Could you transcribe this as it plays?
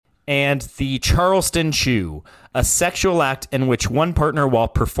And the Charleston Chew, a sexual act in which one partner, while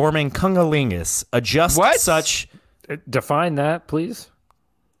performing cunnilingus, adjusts such... Define that, please.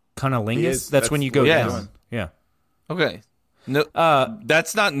 Cunnilingus? That's when you go down. Yeah. Okay. No,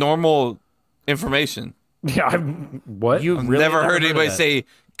 that's not normal information. Yeah, what? I've never heard anybody say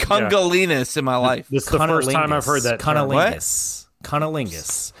cunnilingus in my life. This is the first time I've heard that term. Cunnilingus.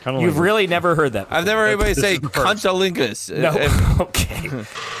 Cunnilingus. You've really never heard that before. I've never heard anybody say cunnilingus. No. Okay.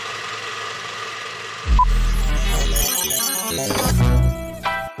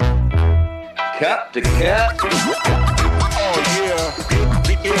 Cap to cap. Oh yeah.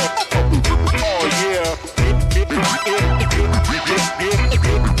 Oh yeah. Oh yeah.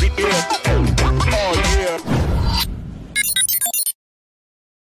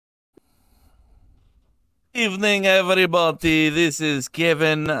 Evening, everybody. This is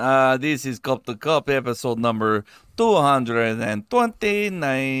Kevin. This is Cup to Cup, episode number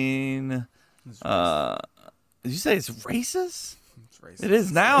 229. Did you say it's racist? It's racist. It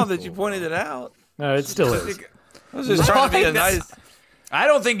is now that you pointed it out. No, it still is. I was just trying to be a nice... I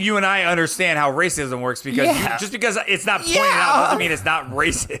don't think you and I understand how racism works because just because it's not pointed out doesn't mean it's not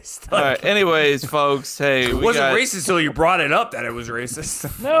racist. All right. Anyways, folks, hey, it wasn't racist until you brought it up that it was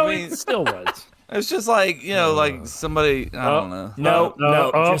racist. No, it still was. It's just like, like somebody, I don't know. No.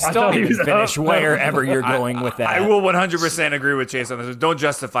 Just don't even finish wherever you're going with that. I will 100% agree with Chase on this. Don't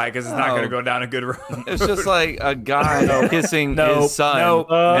justify it because it's not going to go down a good road. It's just like a guy kissing his son.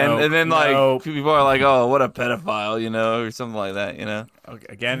 And then people are like, oh, what a pedophile, or something like that, Okay,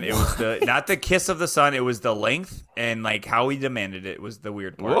 again, it was not the kiss of the son. It was the length and like how he demanded it was the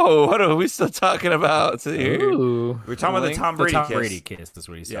weird part. Whoa, what are we still talking about here? We're talking about the Tom Brady kiss. The Tom Brady kiss is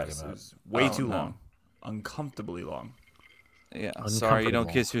what he's talking about. It was way too long. Uncomfortably long. Yeah, sorry you don't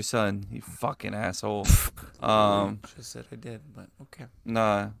kiss your son, you fucking asshole. Just said I did, but okay.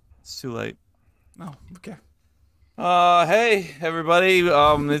 Nah, it's too late. Oh, okay. Hey everybody,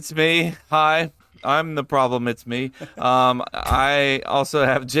 it's me. Hi, I'm the problem. It's me. I also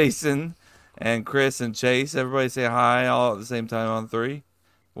have Jason and Chris and Chase. Everybody say hi all at the same time on 3.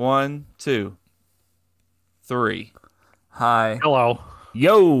 1, 2, 3. Hi. Hello.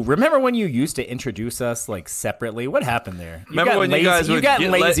 Yo, remember when you used to introduce us separately? What happened there? Remember when you guys would got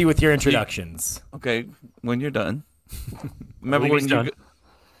lazy with your introductions. Okay, when you're done. Remember when you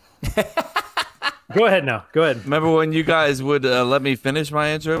Go ahead now. Go ahead. Remember when you guys would let me finish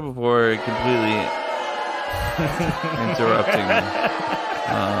my intro before completely interrupting me?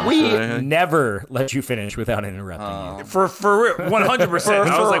 We never let you finish without interrupting you. For 100%.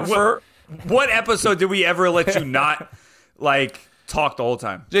 I was like, what episode did we ever let you not talk the whole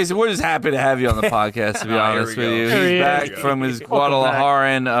time? Jason, we're just happy to have you on the podcast, to be honest with you. He's back from his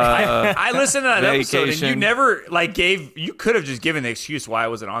Guadalajaran I listened to that vacation. episode, and you never you could have just given the excuse why I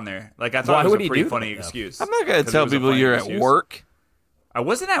wasn't on there. I thought it was a pretty funny excuse. I'm not going to tell people you're at work. I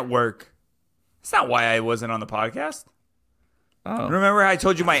wasn't at work. That's not why I wasn't on the podcast. Oh. Remember how I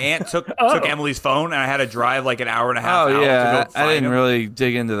told you my aunt took Emily's phone and I had to drive like an hour and a half out to go find I didn't him? really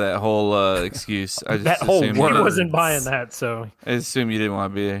dig into that whole excuse. I just that whole assumed word wasn't buying that, so I assume you didn't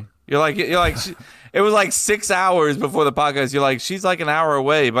want to be there. You're like it was like 6 hours before the podcast. You're like, she's like an hour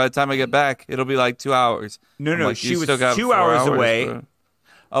away. By the time I get back, it'll be like 2 hours. No, she was 2 hours away.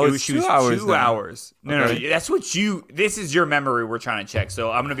 Oh, she was 2 hours. 2 hours. No, that's what this is your memory we're trying to check.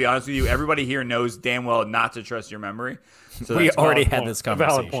 So I'm going to be honest with you. Everybody here knows damn well not to trust your memory. So we already had this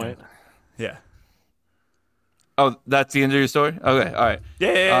conversation. Valid point. Yeah. Oh, that's the end of your story? Okay, all right.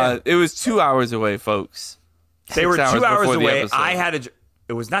 Yeah. It was 2 hours away, folks. They were 2 hours away. I had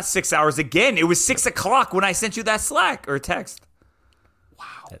it was not 6 hours again. It was 6 o'clock when I sent you that Slack or text. Wow.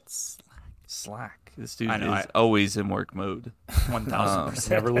 That's Slack. This dude is always in work mode. 1,000%.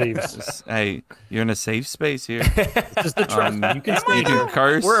 Never leaves. Hey, you're in a safe space here. Just the trust. You can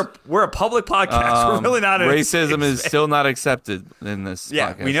curse. We're a public podcast. We're really not. Racism is still not accepted in this podcast.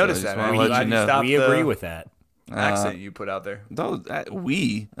 Yeah, we noticed that. We agree with that. Accent you put out there. All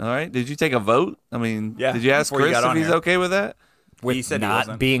right. Did you take a vote? I mean, did you ask Chris if he's okay with that? He said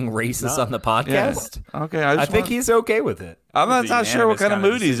not being racist on the podcast. Yeah. Okay, I think he's okay with it. I'm not sure what kind of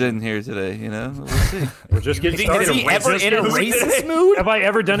mood he's in here today. We'll see. We're just getting started. Is he ever in a racist mood? Have I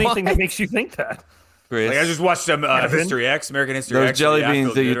ever done anything that makes you think that? Chris, I just watched some History X, American History X. Those jelly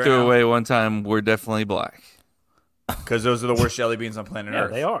beans that you threw away one time were definitely black. Because those are the worst jelly beans on planet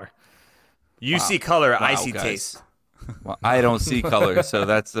Earth. Yeah, they are. You see color, I see taste. Well, I don't see color, so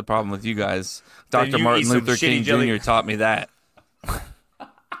that's the problem with you guys. Dr. Martin Luther King Jr. taught me that.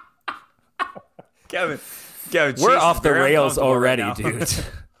 Kevin, we're off the rails already, dude.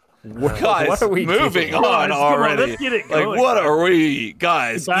 Guys, what are we moving doing? on already. Let's get it Like, going, what guys. are we,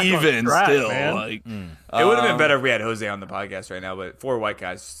 guys? Get back on Even track, still, man. like, It would have been better if we had Jose on the podcast right now, but 4 white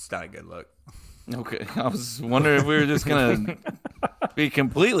guys, it's not a good look. okay. I was wondering if we were just gonna be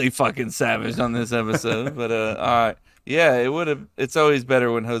completely fucking savage on this episode, but all right, yeah, it would have. It's always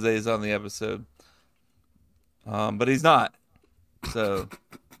better when Jose is on the episode, but he's not. So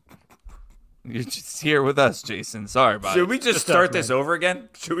you're just here with us, Jason. Sorry about Should it. we just start this over again?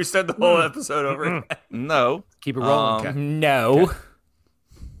 Should we start the whole episode over again? No, Keep it rolling. No.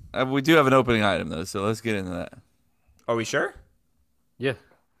 we do have an opening item though, so let's get into that. Are we sure? Yeah.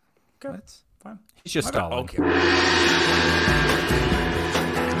 That's Fine. He's just stalling. Okay.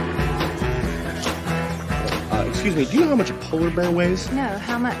 Excuse me, do you know how much a polar bear weighs? No,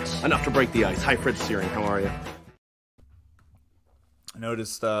 how much? Enough to break the ice. Hi, Fred Searing. How are you? I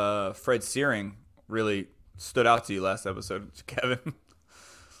noticed Fred Searing really stood out to you last episode, Kevin.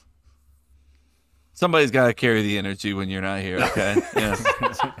 Somebody's got to carry the energy when you're not here. Okay, yeah.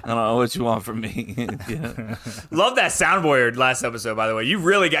 I don't know what you want from me. Yeah. Love that soundboard last episode, by the way. You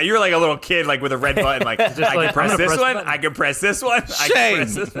really got, you were like a little kid, like with a red button, like, I like, can I'm press gonna this press the one, button. I can press this one, I Shame. can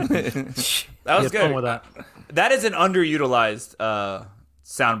press this one. That was Get fun good. with that. That is an underutilized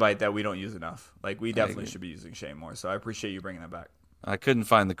soundbite that we don't use enough. Like, we definitely should be using Shane more, so I appreciate you bringing that back. I couldn't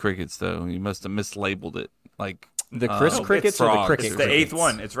find the crickets though. You must have mislabeled it. Like The Chris no, crickets it's or the frogs. cricket It's the crickets? 8th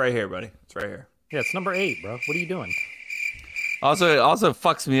one. It's right here, buddy. It's right here. Yeah, it's number 8, bro. What are you doing? Also, it also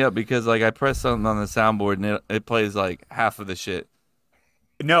fucks me up because like I press something on the soundboard and it plays like half of the shit.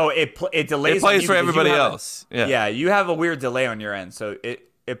 No, it delays. It on plays you for because everybody you have else. Yeah. Yeah, you have a weird delay on your end, so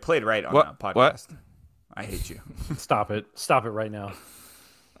it played right on What? the podcast. What? I hate you. Stop it. Stop it right now.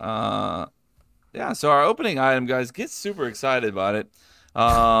 Yeah. So our opening item, guys, get super excited about it.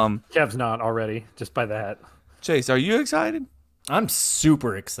 Kev's not already, just by that. Chase, are you excited? I'm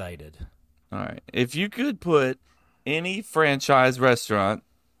super excited. All right. If you could put any franchise restaurant,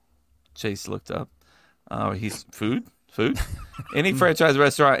 Chase looked up. He's food. Any franchise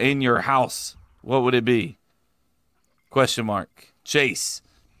restaurant in your house, what would it be? Question mark. Chase.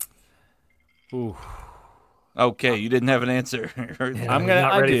 Ooh. Okay, you didn't have an answer. I'm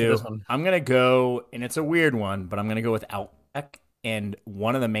not ready for do. this one. I'm gonna go, and it's a weird one, but I'm gonna go with Outback. And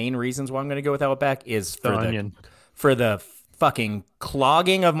one of the main reasons why I'm gonna go with Outback is The onion. for the fucking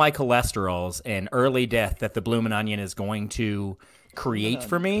clogging of my cholesterols and early death that the Bloomin' Onion is going to create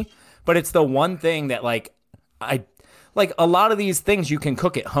for me. But it's the one thing that like a lot of these things you can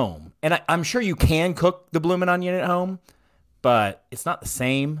cook at home, and I'm sure you can cook the Bloomin' Onion at home, but it's not the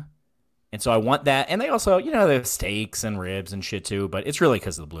same. And so I want that. And they also, they have steaks and ribs and shit too, but it's really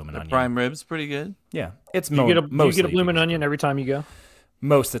because of the Bloomin' Onion. Prime ribs, pretty good. Yeah. It's You get a mostly Bloomin' Onion every time you go?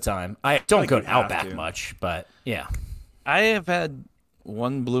 most of the time. I don't go you to have Outback to. much, but yeah. I have had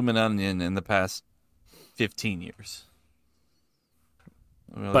one Bloomin' Onion in the past 15 years.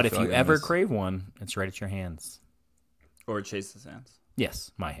 I really But if feel you like I ever miss- crave one, it's right at your hands. Or Chase's hands.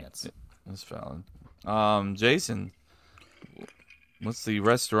 Yes, my hands. That's valid. Jason, what's the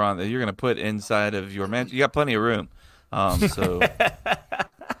restaurant that you're going to put inside of your mansion? You got plenty of room. So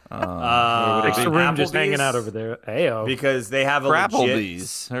Extra room just Applebee's? hanging out over there. Ayo. Because they have a for legit,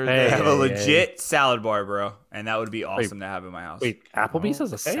 Applebee's. Heard Hey. they that. have a legit salad bar, bro, and that would be awesome to have in my house. Wait, Applebee's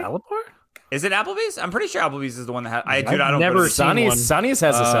has a salad bar? Is it Applebee's? I'm pretty sure Applebee's is the one that has. I don't never go to seen one. Sonny's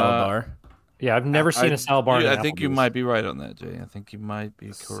has a salad bar. Yeah, I've never seen a salad bar. I at think you Applebee's. might be right on that, Jay. I think you might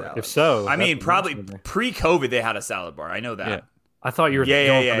be correct. If so, I mean, that's probably amazing. pre-COVID they had a salad bar. I know that. Yeah. I thought you were Yeah,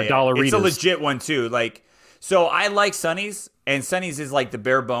 going yeah, for yeah. the Dollaritas. It's a legit one too. Like, so I like Sonny's, and Sonny's is like the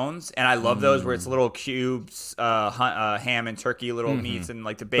bare bones, and I love those where it's little cubes, ham and turkey, little meats, and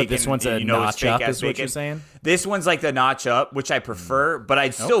like the bacon. But this one's and, a it's notch up, fake-ass is what bacon. you're saying? This one's like the notch up, which I prefer, but I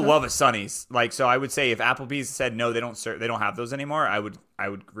still love a Sonny's. Like, so I would say if Applebee's said no, they don't have those anymore, I would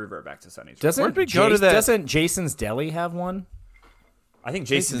revert back to Sonny's. Where'd we go to that? Doesn't Jason's Deli have one? I think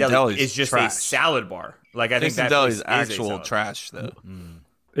Jason's Jason's Deli Deli's is just trash. a salad bar. Like, I think Jason that Deli's place is a actual salad. trash, though.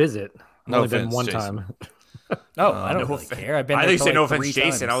 Is it? No Only been offense, one Jason. time. Oh, I don't really care. I've been I there think you for said no like offense, 3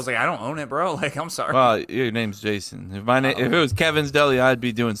 Jason. times. I was like, I don't own it, bro. Like, I'm sorry. Well, your name's Jason. If it was Kevin's Deli, I'd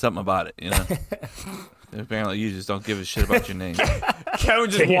be doing something about it. You know. Apparently, you just don't give a shit about your name. Kevin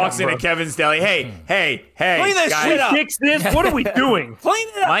just walks into Kevin's Deli. Hey, Clean this guys, shit up. Fix this. What are we doing? Clean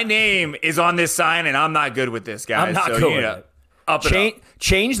it up. my name is on this sign, and I'm not good with this, guys. I'm not so good you with need it. to up it up.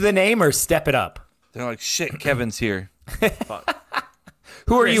 Change the name or step it up. They're like, shit, Kevin's here.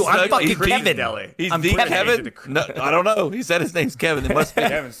 Who are you? I'm Chris fucking Chris's Kevin. Deli. He's I'm the Kevin. Kevin. No, I don't know. He said his name's Kevin. It must be.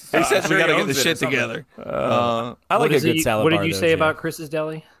 Kevin's- He says I'm we sure got to he get the owns it or shit something. together. I like What a is good it- salad What bar. did you though, say Jay. about Chris's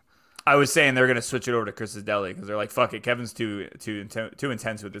Deli? I was saying they're gonna switch it over to Chris's Deli because they're like, fuck it, Kevin's too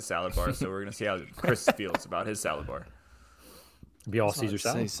intense with this salad bar, so we're gonna see how Chris feels about his salad bar. Be all Caesar Say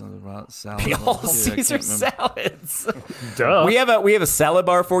salad. something about salad. Be all Dude, I Caesar can't remember. salads. Duh. We have a salad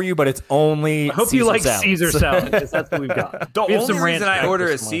bar for you, but it's only. I hope you like Caesar salad because that's what we've got. The We have only some ranch reason I back order a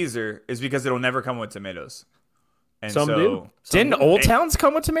this month. Caesar is because it'll never come with tomatoes. And Some so do. Didn't Old Towns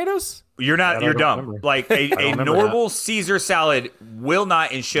come with tomatoes? You're not. I You're don't dumb. remember. Like a remember normal Caesar salad will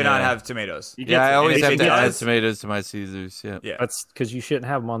not and should not Yeah. have tomatoes. Yeah, I always And if have it to add does- tomatoes to my Caesars. Yeah. Yeah. That's because you shouldn't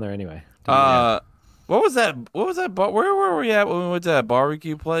have them on there anyway. What was that? What was that? Where were we at when we went to that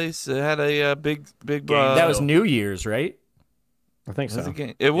barbecue place? It had a big. That was New Year's, right? I think so.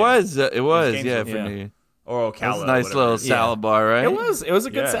 It was. It was. Games Yeah, of- for yeah. New Year. Or That was Ocala. a nice whatever. little salad bar, right? It was. It was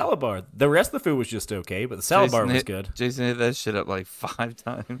a good Yeah. salad bar. The rest of the food was just okay, but the salad bar was hit, good. Jason hit that shit up like 5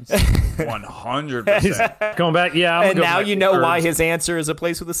 times. 100%. Going back, yeah. I'm And gonna go now back you to know why herbs. his answer is a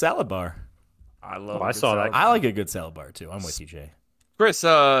place with a salad bar. I love. Oh, I a good saw that. salad. I like a good salad bar too. I'm with you, Jay. Chris,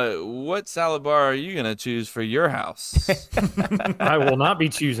 what salad bar are you gonna choose for your house? I will not be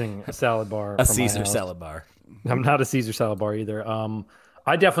choosing a salad bar. A for my Caesar house. salad bar. I'm not a Caesar salad bar either.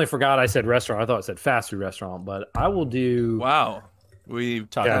 I definitely forgot I said restaurant. I thought it said fast food restaurant, but I will do. Wow, we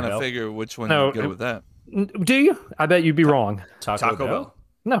Taco kind Bell. of figure which one No, you go with that. Do you? I bet you'd be wrong. Taco Bell.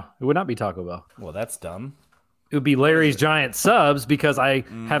 No, it would not be Taco Bell. Well, that's dumb. It would be Larry's Giant Subs because I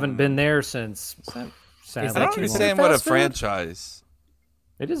haven't been there since. I that don't considered understand what a fast food? franchise.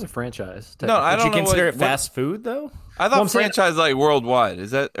 It is a franchise. No, I Would don't you know consider what, it fast food though? I thought Well, I'm saying- franchise like worldwide.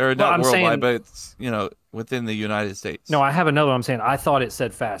 Is that or not I'm worldwide, saying- but it's within the United States. No, I have another one. I'm saying I thought it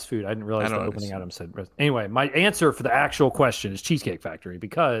said fast food. I didn't realize I the don't opening understand. item said. Anyway, my answer for the actual question is Cheesecake Factory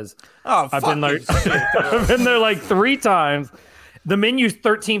because Oh, I've been there. I've been there like 3 times. The menu's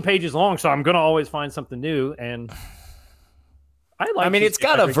 13 pages long, so I'm gonna always find something new. And I like. I mean, it's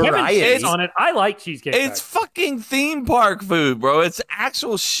Cheesecake got a Factory. Kevin variety. shits on it. I like Cheesecake It's Factory. fucking theme park food, bro. It's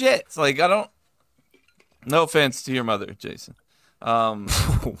actual shit. It's like I don't. No offense to your mother, Jason.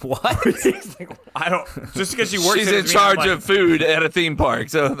 What? I don't. Just because you work. She's in charge of food at a theme park,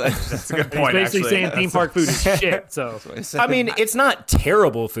 so that's a good He's point. basically Actually, saying theme park food is shit. So I mean, it's not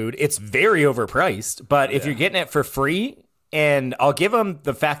terrible food. It's very overpriced, but if you're getting it for free, and I'll give them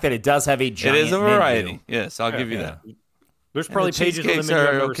the fact that it does have a it giant is a variety. menu. Yes, I'll give you that. there's probably the pages of the cheesecakes menu I've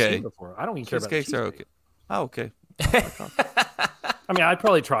are never okay. seen before. I don't even care about the Cheesecakes are cheesecake. okay. Oh, okay. I mean, I'd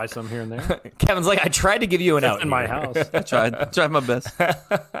probably try some here and there. Kevin's like, I tried to give you an out in my here." house. I tried my best. I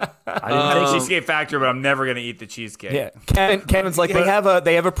didn't take Cheesecake Factory, but I'm never gonna eat the cheesecake. Yeah, Kevin's like, they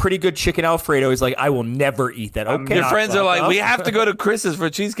have a pretty good chicken Alfredo. He's like, I will never eat that. Okay, Your friends are fuck like, up. we have to go to Chris's for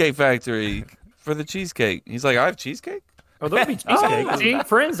Cheesecake Factory for the cheesecake. He's like, I have cheesecake. Oh, there'd be cheesecake. See,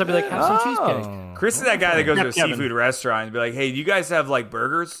 friends, I'd be like, have some cheesecake. Chris is that guy that goes to a Kevin. seafood restaurant and be like, "Hey, do you guys have like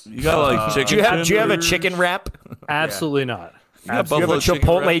burgers?" You got like chicken. Do you have a chicken wrap? Absolutely not. You got Do you have a buffalo chicken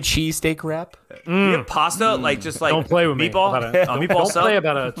Chipotle wrap? cheesesteak wrap? Do you have pasta? Like just like Don't play with me. meatball. About a- meatball don't sub? play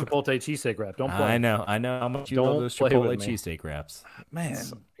about a Chipotle cheesesteak wrap. Don't play. I know how much you Don't love those play Chipotle with me. cheesesteak wraps. Man,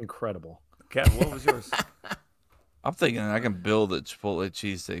 Incredible. Kev, what was yours? I'm thinking I can build a Chipotle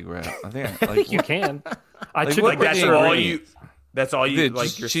cheesesteak wrap. I think I think you can. I Like, took what a would That's picture. you all agree? you. That's all you the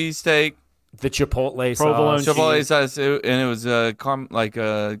like. Your cheesesteak, The Chipotle Provolone sauce. Chipotle sauce, and it was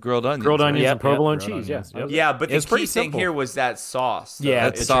grilled onions. Grilled right? onions Yep, and provolone yep, grilled cheese. Yeah. onions, yep. yeah, but the It's pretty key thing simple. here was that sauce. though. Yeah,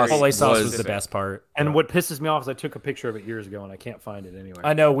 That the sauce Chipotle sauce was was- the best part. And what pisses me off is I took a picture of it years ago and I can't find it anywhere.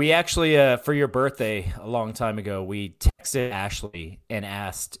 I know. We actually, for your birthday a long time ago, we texted Ashley and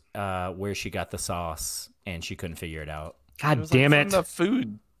asked where she got the sauce, and she couldn't figure it out. God It was, like, damn from it. the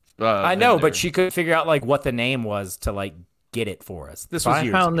food. I know, vendor. but she couldn't figure out like what the name was to like get it for us. This If was I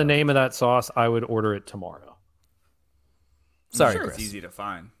years found ago. the name of that sauce, I would order it tomorrow. Sorry, Sure, Chris. it's easy to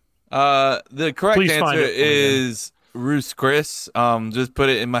find. The correct Please find answer it for me, then. is Roost Chris. Just put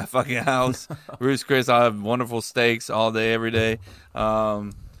it in my fucking house. Roost Chris. I have wonderful steaks all day, every day. The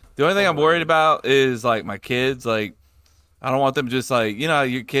only thing I'm worried about is like my kids. Like, I don't want them just like, you know, how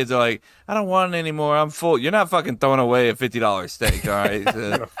your kids are like, I don't want it anymore. I'm full. You're not fucking throwing away a $50 steak. All right,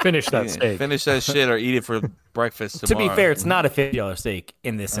 So, Finish that yeah, steak. Finish that shit or eat it for breakfast To tomorrow. be fair, it's not a $50 steak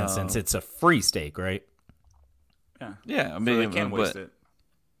in this instance. It's a free steak, right? Yeah, I So mean, they can waste but- it.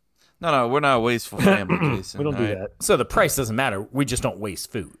 No, we're not a wasteful family, Jason. We don't do all right? that. So the price doesn't matter. We just don't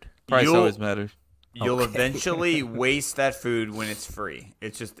waste food. Price You'll- always matters. You'll eventually waste that food when it's free.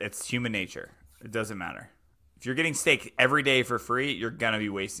 It's human nature. It doesn't matter. If you're getting steak every day for free, you're gonna be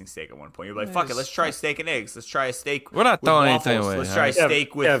wasting steak at one point. You're like, fuck it, let's try steak and eggs. Let's try a steak. We're not with throwing waffles. anything away, Let's all try a right?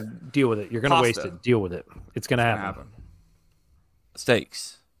 steak with Yeah, deal with it. You're going to waste pasta. it. Deal with it. It's going to Gonna happen. happen.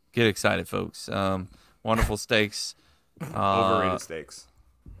 Steaks. Get excited, folks. Wonderful steaks. Overrated steaks.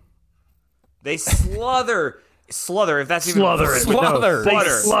 They sluther. If that's even Sluther it. Sluther. They Butter.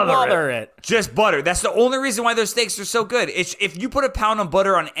 sluther it. Just butter. That's the only reason why those steaks are so good. If you put a pound of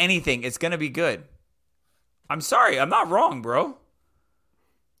butter on anything, it's gonna be good. I'm sorry, I'm not wrong, bro.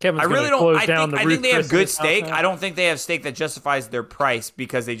 Kevin's I really gonna don't. close down the I Ruth think they have Chris in good his house steak. now. I don't think they have steak that justifies their price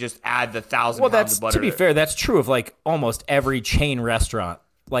because they just add the 1,000 Well, pounds that's of butter. to be fair. That's true of like almost every chain restaurant.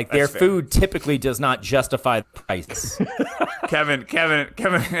 Like their fair. food typically does not justify the price. Kevin has left. The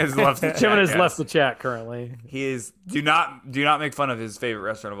Kevin has chat, left guys. the chat currently. He is. Do not make fun of his favorite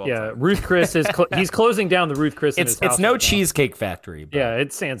restaurant of all Yeah, time. Ruth Chris is. He's closing down the Ruth Chris. In his house It's no right now. Cheesecake Factory. But Yeah,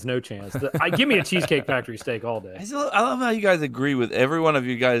 it stands no chance. Give me a Cheesecake Factory steak all day. I love how you guys agree with every one of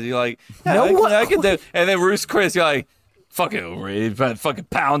you guys. You're like, yeah, No one- I can do. And then Bruce Chris, you're like, fucking overrated. But fucking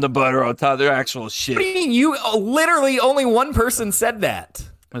pound of butter on top. They're actual What do shit. you mean? You literally only one person said that.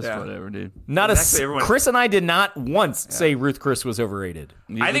 That's Yeah. whatever, dude. Not Actually, everyone- Chris and I did not once say Ruth Chris was overrated.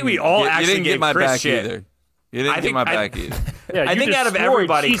 I think we all you actually didn't gave get my Chris back shit. either. You didn't I get think my I- back either. Yeah, I you think out of destroyed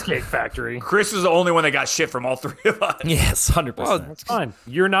everybody- Cheesecake Factory. Chris was the only one that got shit from all three of us. Yes, 100%. Well, That's fine.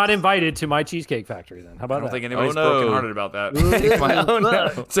 You're not invited to my Cheesecake Factory then. How about I don't that? think anybody's Oh, no. brokenhearted about that. Take my- oh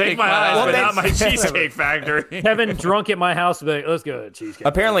no. Take my eyes, Well, but they- not my Cheesecake Factory. Kevin drunk at my house, be like, let's go to Cheesecake.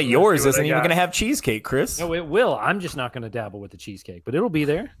 Apparently Factory. yours Let's see what isn't I even got. going to have cheesecake, Chris. No, it will. I'm just not going to dabble with the cheesecake, but it'll be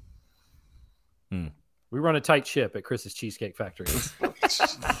there. We run a tight ship at Chris's Cheesecake Factory.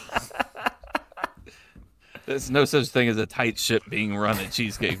 There's no such thing as a tight ship being run at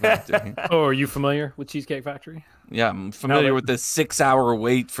Cheesecake Factory. Oh, are you familiar with Cheesecake Factory? Yeah, I'm familiar with the 6-hour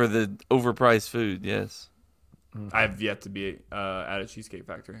wait for the overpriced food. Yes. I've yet to be at a Cheesecake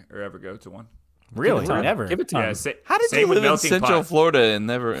Factory or ever go to one. Really? Time. Never. Give it time. Yeah, How did same you with live in melting Central pot. Florida and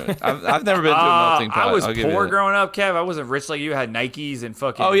never? I've never been to a melting pot. I was I'll give you poor that. growing up, Kev. I wasn't rich like you. I had Nikes and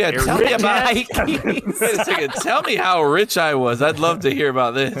fucking. Oh yeah, Air tell me Jordan. about. Nikes. Wait a second. Tell me how rich I was. I'd love to hear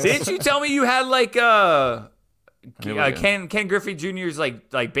about this. Didn't you tell me you had like Here we go. Ken Griffey Jr.'s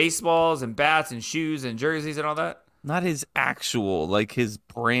like baseballs and bats and shoes and jerseys and all that? Not his actual, like his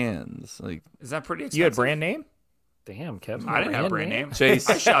brands. Like Is that pretty expensive? You had brand name? Damn, Kevin. I didn't have a brand name. Chase,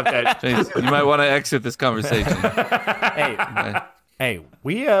 I shopped at. Chase, you might want to exit this conversation. Hey,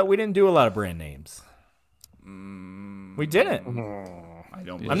 we didn't do a lot of brand names. We didn't. I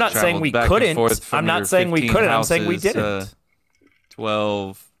don't. I'm not Traveled saying we back and couldn't. forth from I'm not your saying we 15 couldn't. I'm saying we houses, didn't.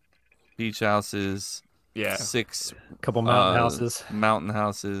 12 beach houses, Yeah. 6 Couple mountain houses. mountain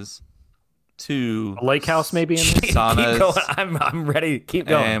houses, 2 A lake house maybe in there? Keep saunas, going. I'm ready. Keep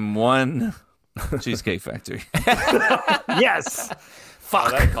going. and 1 Cheesecake Factory. Yes.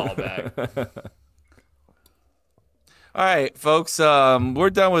 Fuck. That callback. All right, folks. We're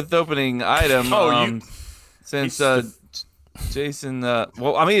done with the opening item. Oh, you- since Jason.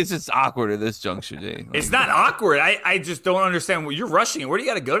 Well, I mean, it's just awkward at this juncture, Jay. It's not awkward. I just don't understand. You're rushing. Where do you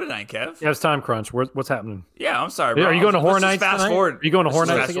got to go tonight, Kev? Yeah, it's time crunch. What's happening? Yeah, I'm sorry, bro. Are you going to Let's Horror just Nights Fast tonight? forward. Are you going to Let's Horror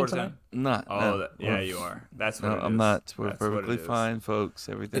just Nights fast again forward tonight? to Not. Oh, no. yeah, you are. That's what No, it is. I'm not. We're That's what it perfectly is. fine, folks.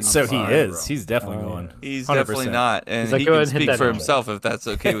 Everything's So he fine. is. bro. He's definitely going. He's 100%. definitely not, and He's like, he "Go can ahead and hit speak that for number." himself if that's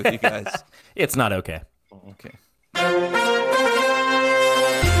okay with you guys. It's not okay. Okay.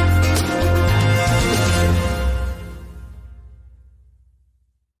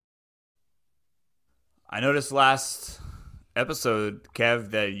 I noticed last episode,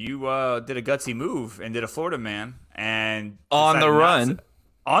 Kev, that you did a gutsy move and did a Florida man and On the decided not run. to-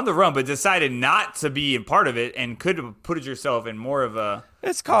 on the run, but decided not to be a part of it and could have put yourself in more of a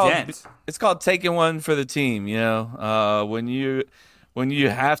It's called dent. it's called taking one for the team. You know, when you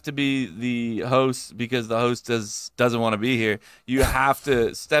have to be the host because the host doesn't want to be here, you have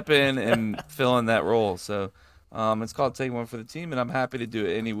to step in and fill in that role. So it's called taking one for the team, and I'm happy to do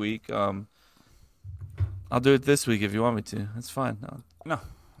it any week. I'll do it this week if you want me to. That's fine. No,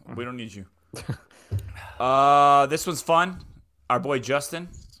 we don't need you. This one's fun. Our boy Justin,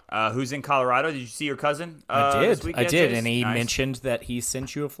 who's in Colorado. Did you see your cousin? I this did. week I yet, did. Chase? And he Nice. mentioned that he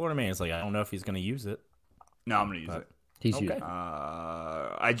sent you a Florida man. He's like, I don't know if he's going to use it. No, I'm gonna use it. He's Okay. you.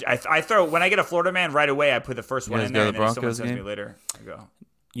 I throw when I get a Florida man right away. I put the first one guys in go there, to and the then if someone Broncos sends me game? later, I go.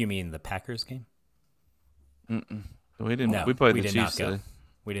 You mean the Packers game? We didn't. No, we played we the did Chiefs not go. today.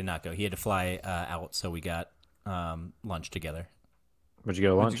 We did not go. He had to fly out, so we got lunch together. Where'd you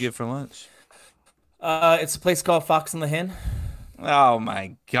go to lunch? What'd you get for lunch? It's a place called Fox in the Hen. Oh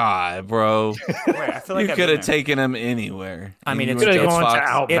my god, bro! Wait, I feel like You I've could been have there. taken him anywhere. I mean, You it's went Could've to gone to Fox.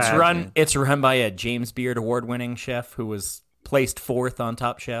 Outback. It's run by a James Beard award-winning chef who was placed 4th on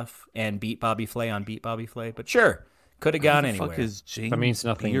Top Chef and beat Bobby Flay on Beat Bobby Flay. But sure, could have gone Who the anywhere. fuck is James That means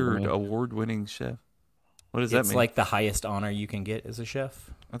nothing to Beard, me. award-winning chef? What does that It's mean? like the highest honor you can get as a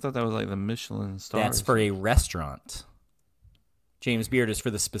chef. I thought that was like the Michelin stars. That's for a restaurant. James Beard is for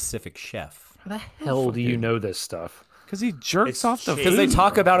the specific chef. How the hell do you know this stuff? Because he jerks It's off the shady. Because they food.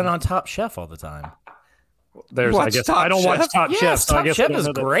 talk about it on Top Chef all the time. There's, Watch I guess, Top I don't watch Chef? Top Chef. Yes, So I Top guess I Chef don't is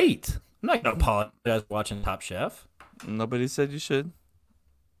know that. great. I'm not going to apologize watching Top Chef. Nobody said you should.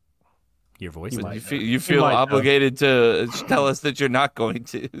 Your voice. You is might. You feel might, though. obligated to tell us that you're not going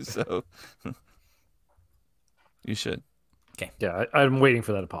to, so you should. Yeah, I'm waiting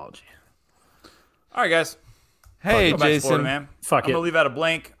for that apology. All right, guys. Hey, Go back to Jason. Florida, man. Fuck I'm it. gonna leave out a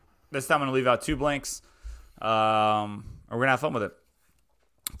blank. This time I'm gonna leave out 2 blanks. Or we're gonna have fun with it.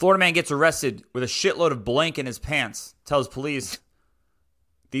 Florida man gets arrested with a shitload of blank in his pants. Tells police,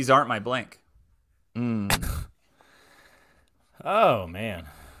 "These aren't my blank." Oh, man.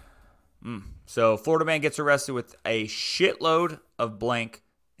 So Florida man gets arrested with a shitload of blank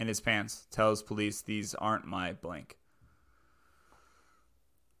in his pants. Tells police, "These aren't my blank."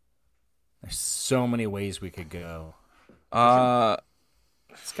 There's so many ways we could go.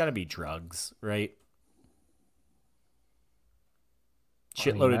 It's got to be drugs, right?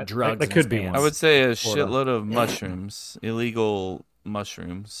 Shitload of drugs. that in could his be pants. one. I would say a Florida. shitload of mushrooms, illegal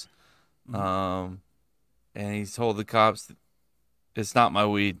mushrooms. And he told the cops, "It's not my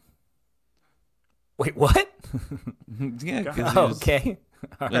weed." Wait, what? Yeah, because Oh, okay.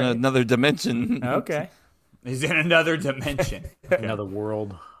 All in right. another dimension. Okay. He's in another dimension. Another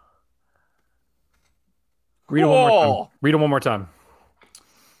world. Read it one more Cool. time. Read it one more time.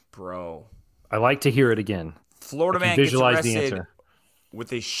 Bro. I like to hear it again. Florida I can man gets visualize the arrested answer.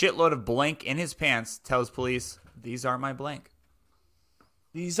 with a shitload of blank in his pants. Tells police, "These aren't my blank."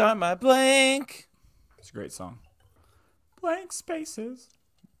 These are my blank. It's a great song. Blank spaces.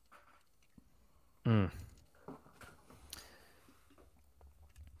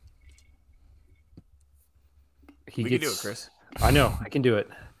 He We gets, can do it, Chris. I know. I can do it.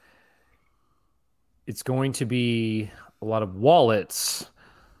 It's going to be a lot of wallets,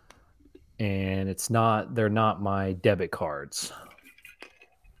 and they're not my debit cards.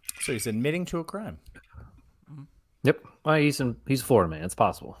 So he's admitting to a crime. Yep. Well, he's a Florida man. It's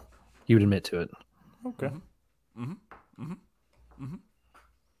possible. He would admit to it. Okay.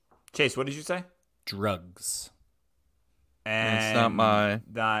 Chase, what did you say? Drugs. And It's not my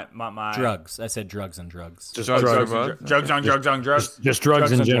not my Drugs. I said drugs and drugs. Just drugs. drugs. drugs on drugs on drugs. Just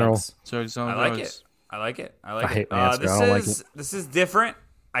drugs in and general. drugs. Drugs on I like drugs. it. I like it. I I like hate it. my answer. This I don't like is this is different.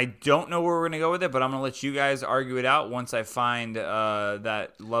 I don't know where we're gonna go with it, but I'm gonna let you guys argue it out once I find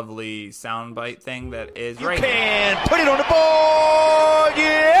that lovely soundbite thing that is right here. And put it on the board,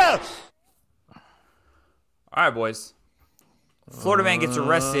 yes! All right, boys. Florida man gets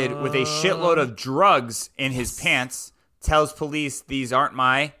arrested with a shitload of drugs in his pants. Tells police, "These aren't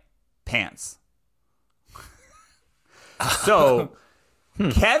my pants." So,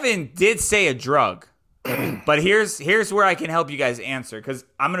 Kevin did say a drug, but here's where I can help you guys answer, because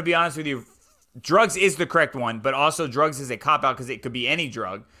I'm gonna be honest with you. Drugs is the correct one, but also drugs is a cop out because it could be any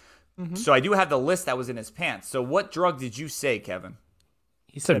drug. So I do have the list that was in his pants. So what drug did you say, Kevin?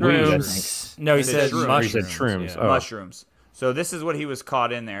 He said weed, I think. Shrooms. No, he He said said shrooms. mushrooms. He said shrooms. Yeah. Oh. Mushrooms. So this is what he was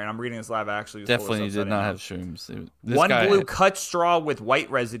caught in there, and I'm reading this live. I actually just pulled Definitely this did upside not down. have shrooms. This One guy- blue cut straw with white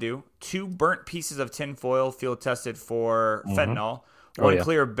residue, 2 burnt pieces of tinfoil field tested for fentanyl, one yeah.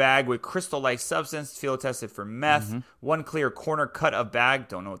 clear bag with crystal-like substance field tested for meth, one clear corner cut of bag,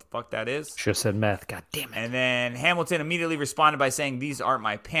 don't know what the fuck that is. Should have said meth. God damn it. And then Hamilton immediately responded by saying, "These aren't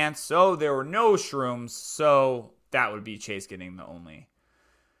my pants." So there were no shrooms, so that would be Chase getting the only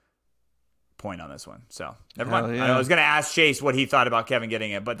point on this one. So never Hell mind. yeah. I was going to ask Chase what he thought about Kevin getting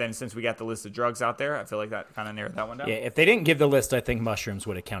it, but then since we got the list of drugs out there, I feel like that kind of narrowed that one down. Yeah, if they didn't give the list, I think mushrooms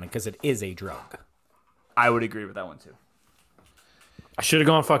would have counted because it is a drug. I would agree with that one too. I should have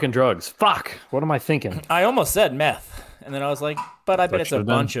gone fucking drugs. Fuck. What am I thinking? I almost said meth, and then I was like, but I bet What it's a should've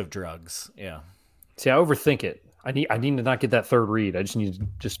been. bunch of drugs. Yeah. See, I overthink it. I need to not get that third read. I just need to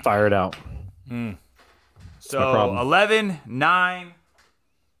just fire it out. So problem. 11, 9,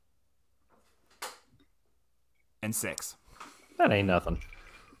 and 6. That ain't nothing.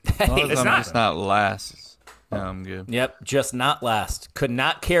 As long as It's I'm not. just not last. Yeah, I'm good. Yep, just not last. Could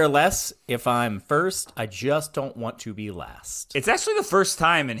not care less if I'm first. I just don't want to be last. It's actually the first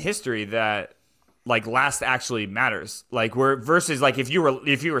time in history that like last actually matters. Like we're versus like if you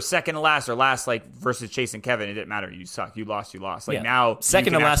were second to last or last, like versus Chase and Kevin, it didn't matter. You suck. You lost. Like Yeah. now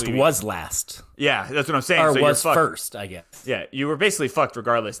second you to can last actually- was last, Yeah, that's what I'm saying. or so was you're fucked. first, I guess. Yeah, you were basically fucked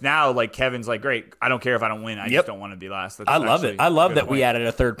regardless. Now like Kevin's like, great. I don't care if I don't win. I Yep. just don't want to be last. That's I love actually it. I love a good that we point. added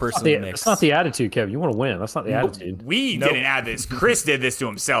a third person in the mix. That's not the attitude, Kevin. You want to win. That's not the attitude. We didn't add this. Chris did this to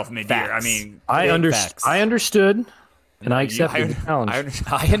himself mid-year. I Facts. mean, I Facts. understood, and I you- accepted the challenge.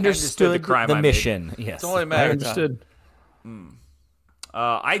 I understood the crime the I made. mission. Yes. It's only a I matter of time. understood.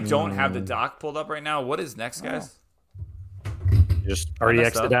 I don't have the doc pulled up right now. What is next, guys? You just already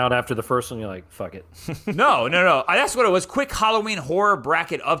messed exited up. out after the first one. You're like, fuck it. No. That's what it was. Quick Halloween horror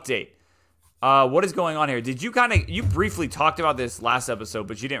bracket update. What is going on here? Did you you briefly talked about this last episode,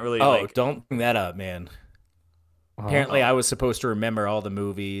 but you didn't really don't bring that up, man. Apparently, I was supposed to remember all the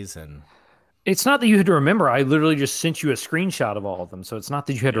movies, and It's not that you had to remember. I literally just sent you a screenshot of all of them. So it's not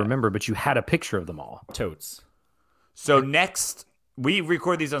that you had to remember, but you had a picture of them all. totes. So next, we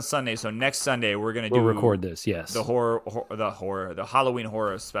record these on Sunday. So next Sunday, we're gonna We'll record this. Yes. the the Halloween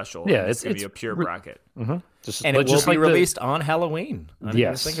horror special. Yeah, And it's gonna be it's a pure bracket. Just, And it will just be like released on Halloween. I didn't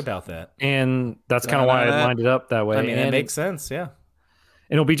even Yes. think about that. and that's kind of why I lined it up that way. I mean, and that makes sense, yeah. And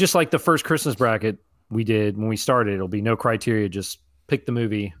it'll be just like the first Christmas bracket we did when we started. It'll be no criteria. Just pick the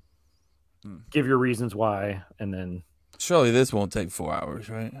movie, give your reasons why, and then Surely this won't take 4 hours,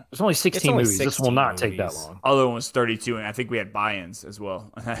 right? there's only 16 only movies. This will 16 not take that movies. long. Other one was 32, and I think we had buy-ins as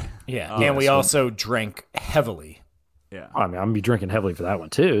well. Yeah. And we also drank heavily. Yeah. I mean, I'm gonna be drinking heavily for that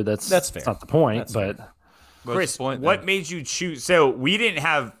one too. That's fair. not the point, That's but fair. Chris, what made you choose? So we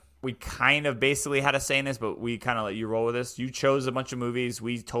kind of basically had a say in this, but we kind of let you roll with this. You chose a bunch of movies.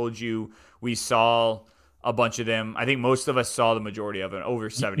 We told you we saw a bunch of them. I think most of us saw the majority of it, over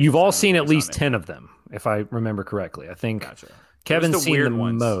 70. you've all seen at least 10 of them, if I remember correctly. I think Gotcha. Kevin's the seen weird the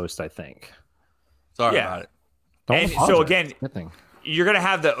ones. most, I think. Sorry Yeah. about it. Don't And so apologize. again, Good thing. you're gonna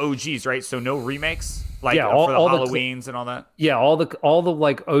have the OGs, right? So no remakes, like Yeah, for the all the Halloweens and all that. Yeah, all the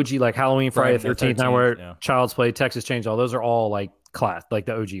like OG, like Halloween, Friday the 13th, Nightmare, yeah. Child's Play, Texas Chainsaw. Those are all like class, like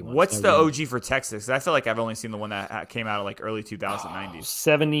the OG ones. What's the OG for Texas? I feel like I've only seen the one that came out of like early 2090s.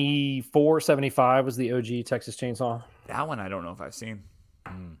 74, 75 was the OG Texas Chainsaw. That one I don't know if I've seen.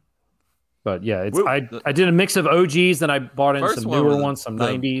 But yeah, it's Woo. I did a mix of OGs, then I bought in First some one newer was ones, some the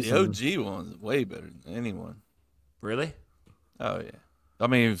 90s. The and- OG one is way better than anyone. Really? Oh yeah. I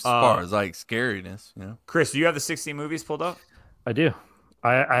mean, as far as like scariness, you know. Chris, do you have the 16 movies pulled up? I do.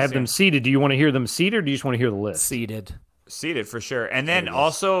 I have them seated. Do you want to hear them seated, or do you just want to hear the list? Seated. Seated for sure. And then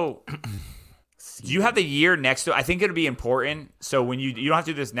also, do you have the year next to it? I think it'll be important. So when you don't have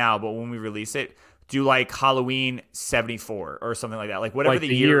to do this now, but when we release it, do like Halloween 74 or something like that. Like whatever Like the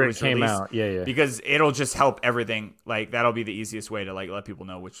the year year it it was came released. out. Yeah. Because it'll just help everything. Like that'll be the easiest way to like let people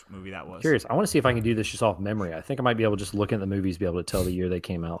know which movie that was. Curious. I want to see if I can do this just off memory. I think I might be able to just look at the movies, be able to tell the year they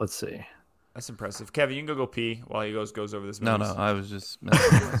came out. Let's see. That's impressive. Kevin, you can go pee while he goes over this No, movie. I was just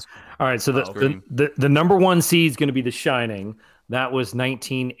messing with All right, so the number one seed is going to be The Shining. That was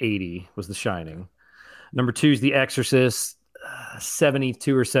 1980. Was The Shining. Number 2 is The Exorcist,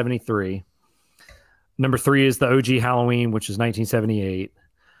 72 or 73. Number 3 is the OG Halloween, which is 1978.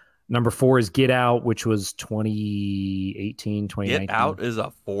 Number 4 is Get Out, which was 2018, 2019. Get Out is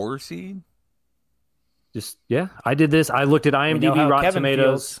a 4 seed. Just I did this. I looked at know IMDb, how Rotten Kevin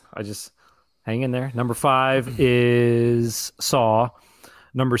Tomatoes. feels. I just hang in there. Number 5 is Saw.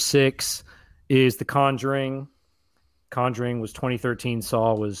 Number 6 is The Conjuring. Conjuring was 2013.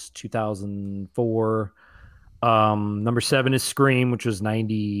 Saw was 2004. Number 7 is Scream, which was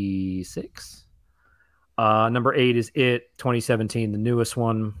 96. Number 8 is It, 2017, the newest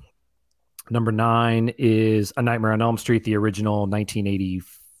one. Number 9 is A Nightmare on Elm Street, the original,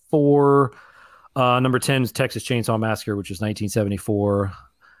 1984. Number 10 is Texas Chainsaw Massacre, which was 1974.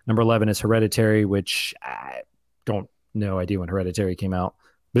 Number 11 is Hereditary, which I don't know idea when Hereditary came out.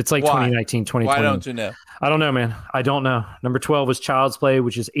 But it's like Why? 2019, 2020. Why don't you know? I don't know, man. I don't know. Number 12 is Child's Play,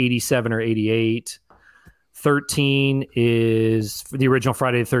 which is 87 or 88. 13 is the original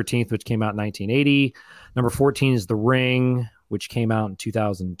Friday the 13th, which came out in 1980. Number 14 is The Ring, which came out in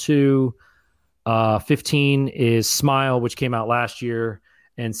 2002. 15 is Smile, which came out last year.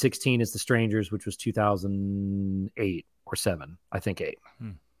 And 16 is The Strangers, which was 2008 or 7. I think 8.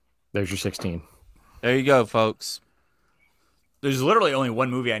 There's your 16. There you go, folks. There's literally only one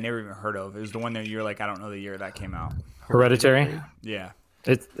movie I never even heard of. It was the one that you're like, I don't know the year that came out. Hereditary. Yeah.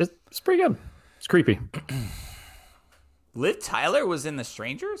 It's pretty good. It's creepy. Liv Tyler was in The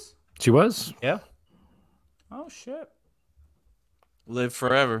Strangers? She was. Yeah. Oh, shit. Live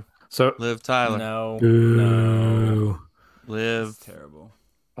forever. So Liv Tyler. No. Live. Terrible.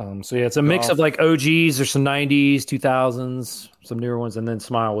 So yeah, it's a mix of like OGs. There's some 90s, 2000s, some newer ones, and then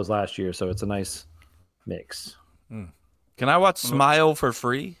Smile was last year, so it's a nice mix. Can I watch Smile for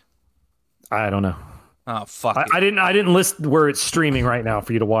free? I don't know. Oh fuck! I didn't list where it's streaming right now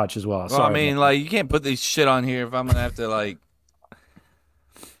for you to watch as well. Well, Sorry I mean, about like, you can't put this shit on here if I'm gonna have to like.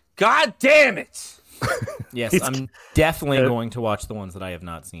 God damn it! Yes, I'm definitely going to watch the ones that I have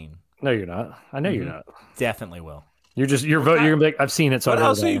not seen. that. No, you're not. I know you're not. Definitely will. You're voting. You're gonna be like, I've seen it. So What I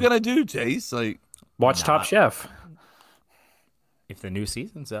else are wrote it you down. gonna do, Chase? Like, Watch Top Chef. If the new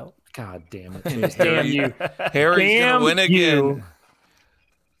season's out. God damn it. Damn you. Harry's Damn gonna win again. you.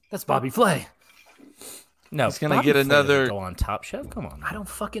 That's Bobby Flay. No, He's gonna Bobby get Flay another- doesn't go on Top Chef. Come on. I don't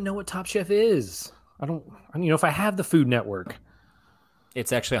fucking know what Top Chef is. I don't if I have the Food Network.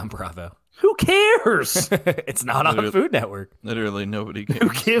 It's actually on Bravo. Who cares? It's not on the Food Network. Literally nobody Who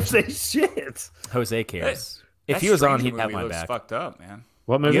cares. gives a shit? Jose cares. If That he was on, Stranger he'd have movie my looks back. fucked up, man.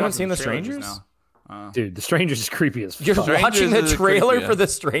 What movie? You haven't seen The Trailers Strangers? now. Dude, The Strangers is creepy as fuck. You're Strangers watching the is trailer creepy, for The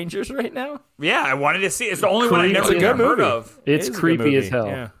Strangers right now? Yeah, I wanted to see it. It's the only one I've Creepy. never It's a even good heard movie. of. It's It is a good creepy movie, as hell.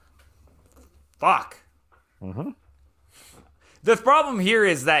 Yeah. Fuck. The problem here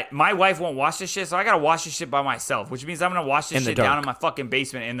is that my wife won't watch this shit, so I gotta watch this shit by myself, which means I'm gonna watch this In the shit down dark. in my fucking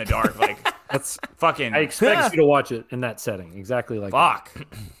basement in the dark. Like, That's fucking I expect you to watch it in that setting. Exactly like fuck.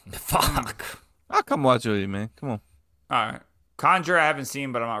 Fuck. I'll come watch it with you, man. Come on. All right. Conjure I haven't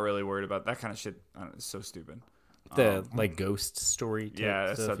seen, but I'm not really worried about that kind of shit. It's so stupid. The like ghost story type Yeah,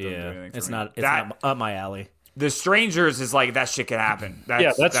 that stuff. stuff doesn't do Yeah. anything for It's me. not That- not up my alley. The Strangers is like, that shit can happen.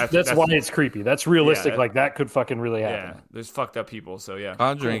 That's why it's creepy. That's realistic. Yeah. like that could fucking really happen. Yeah, there's fucked up people, so yeah.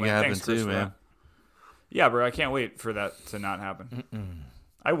 Conjuring Cool, man. can happen Thanks, Chris, too, for man. that. Yeah, bro, I can't wait for that to not happen.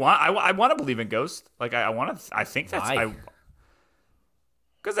 I want to believe in ghosts. Like I think that's Why?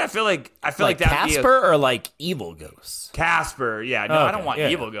 because I feel like Like that Casper or like evil ghosts? Casper. Yeah, no, I Okay, don't want yeah.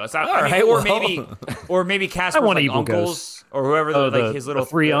 evil ghosts. I All mean, right, or well. maybe Casper's want like evil uncles ghosts. or whoever Oh, like the- his little the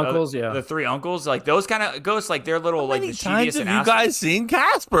three uncles, yeah. the three uncles, like those kind of ghosts, like they're little like How many mischievous times have and you assholes. guys seen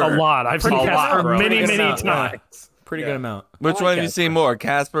Casper? A lot. I've seen A lot, Casper bro. many, Pretty many good amount, times. Pretty good amount. Which one have you seen more,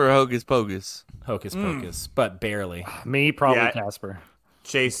 Casper or Hocus Pocus? Hocus Pocus, but barely. Me, probably Yeah. Casper.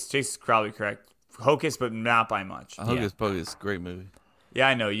 Chase is probably correct. Hocus, but not by much. Hocus Pocus, great movie. Yeah,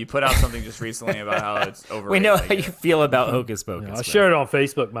 I know. You put out something just recently about how it's overrated. We know I how get you it. feel about Hocus Pocus. I man. shared it on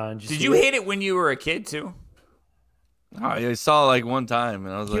Facebook, man. Did you hate it when you were a kid too? I saw it like one time,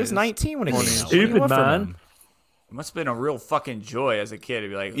 and I was He like, was 19 when it came out. What do Stupid, you want from man. him? It must have been a real fucking joy as a kid to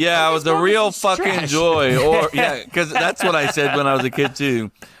be like, Yeah, it was a Hocus real Pocus is fucking trash. joy. Or yeah, because that's what I said when I was a kid too.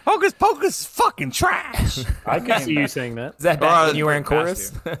 Hocus Pocus is fucking trash. I could see you saying that. Is that back when Or- you were in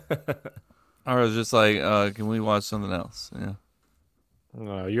chorus? I was just like, can we watch something else? Yeah.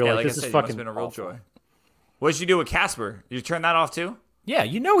 You're Yeah, like, like this I said, is it must fucking have been a real awful. joy. What did you do with Casper? Did you turn that off too? Yeah,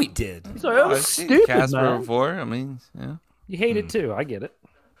 you know he did. He's like, that was I've seen stupid, Casper man. before. I mean, yeah. You hate it too. I get it.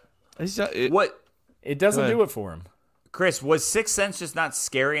 What, It doesn't Go ahead. do it for him. Chris? Was Sixth Sense just not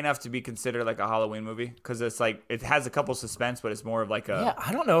scary enough to be considered like a Halloween movie? Because it's like it has a couple suspense, but it's more of like a Yeah,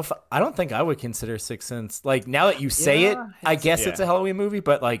 I don't know if I don't think I would consider Sixth Sense. Like now that you say it, I guess it's a Halloween movie,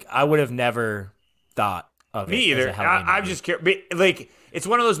 but like I would have never thought of Me it either. as a Halloween I'm movie. just curious. Like, it's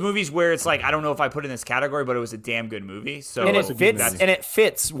one of those movies where it's like I don't know if I put it in this category, but it was a damn good movie. So and that's- it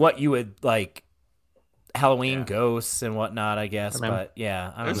fits what you would like Halloween ghosts and whatnot, I guess. man. But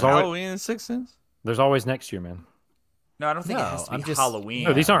yeah, I don't There's know. Halloween in Sixth Sense? There's always next year, man. No, I don't think it No, has to be I'm just- Halloween.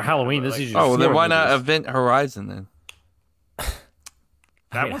 No, these aren't Halloween. This Like, is just Oh, well, then horror why not movies. Event Horizon then?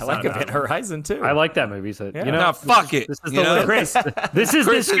 that I one's like not Event bad. Horizon too. I like that movie. So, Yeah. you know, No, fuck it. This is You the know? list. Chris, This is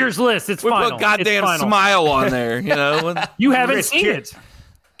Chris this year's list. It's We final. put goddamn It's final. smile on there, you know? You haven't Chris, seen it.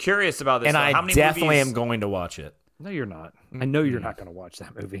 curious about this. and though. How I many definitely movies, am going to watch it. No, you're not. I know you're not going to watch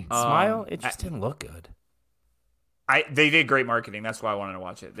that movie. Smile, it just didn't look good. They did great marketing. That's why I wanted to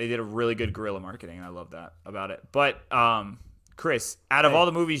watch it. They did a really good guerrilla marketing, and I love that about it. But Chris, out of all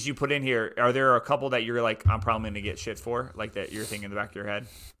the movies you put in here, are there a couple that you're like, I'm probably going to get shit for, like that you're thinking in the back of your head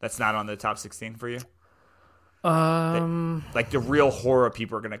that's not on the top 16 for you? Like the real horror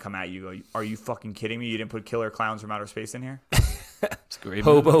people are going to come at you. Go, are you fucking kidding me? You didn't put Killer Clowns from Outer Space in here? It's a great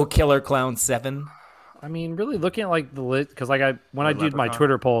movie. Hobo Killer Clown 7. I mean, really looking at like the list, because like when I did my Leprechaun.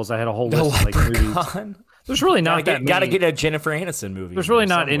 Twitter polls, I had a whole The list of like movies. Leprechaun. There's really not that Gotta many. get a Jennifer Aniston movie. There's in really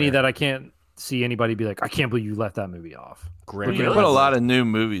there not any somewhere. that I can't see anybody be like, I can't believe you left that movie off. Grim. You put a lot of new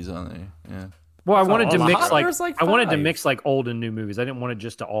movies on there. Yeah. Well, I wanted to a mix lot. like, There's like I wanted to 5. mix like old and new movies. I didn't want it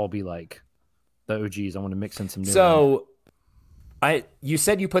just to all be like the OGs. I want to mix in some new. ones. So, you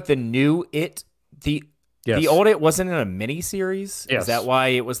said you put the new the Yes. old It wasn't in a mini series. Yes. Is that why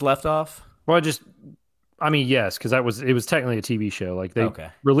it was left off? Well, I mean, yes, because it was technically a TV show. Like they Okay.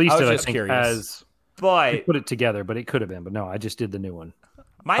 released I was it, I just think, curious. as they But put it together, but it could have been. But no, I just did the new one.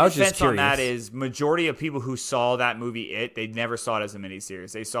 my I was just defense on that curious. is majority of people who saw that movie, they never saw it as a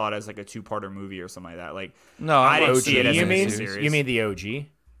miniseries. They saw it as like a 2-parter movie or something like that. Like, No, I I'm didn't OG. see it as you a mean miniseries. you mean the OG?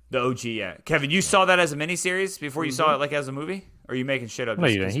 The OG, yeah. Kevin, you saw that as a miniseries before you saw it like as a movie? Or are you making shit up? No,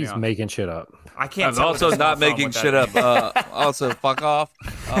 just you to didn't. piss me He's off? making shit up. I can't I'm tell also this not from making what shit that- up. Also, fuck off.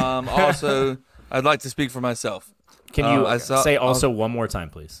 Also, I'd like to speak for myself. Can you I saw- say also one more time,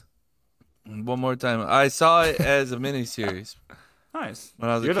 please? One more time. I saw it as a miniseries Nice. When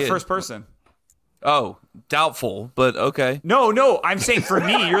I was a You're the kid. first person. Oh, doubtful, but okay. No. I'm saying for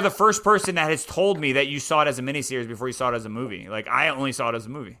me, you're the first person that has told me that you saw it as a miniseries before you saw it as a movie. Like, I only saw it as a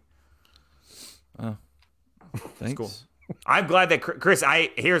movie. Oh, thanks. Cool. I'm glad that Chris.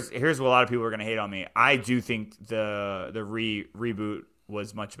 Here's what a lot of people are gonna hate on me. I do think the reboot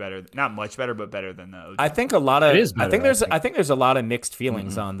was much better. Not much better, but better than the OG. I think a lot of It is better, I think there's a lot of mixed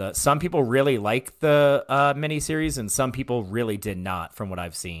feelings on the. Some people really like the miniseries, and some people really did not. From what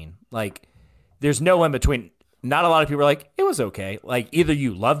I've seen, like there's no in between. Not a lot of people are like it was okay. Like either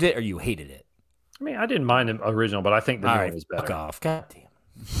you loved it or you hated it. I mean, I didn't mind the original, but I think the All new right, one was better. fuck off. God damn.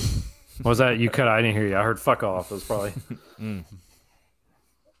 What was that? You cut. I didn't hear you. I heard "fuck off." It was probably.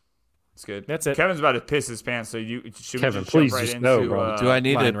 It's good. That's it. Kevin's about to piss his pants, so should Kevin, we just please jump right just into, go, bro. Do I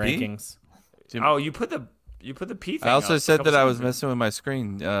need Line to pee? rankings. Oh, you put the pee thing. I also up said a that I couple was seconds messing with my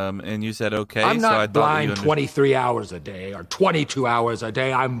screen, and you said okay. I'm so I not thought you blind understood. 23 hours a day or 22 hours a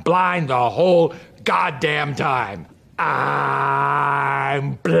day. I'm blind the whole goddamn time.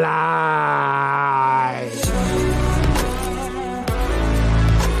 I'm blind.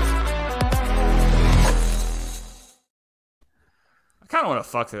 I kind of want to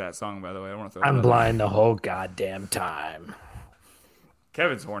fuck to that song, by the way. I don't want to. I'm blind the whole goddamn time.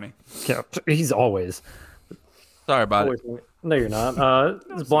 Kevin's horny. Yeah, he's always. Sorry about it. No, you're not.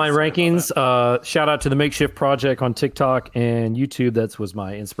 It's blind rankings. Shout out to the Makeshift Project on TikTok and YouTube. That was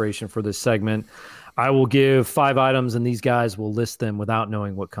my inspiration for this segment. I will give 5 items, and these guys will list them without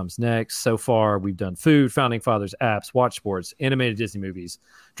knowing what comes next. So far, we've done food, founding fathers, apps, watch sports, animated Disney movies,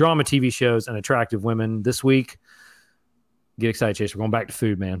 drama TV shows, and attractive women. This week, get excited, Chase. We're going back to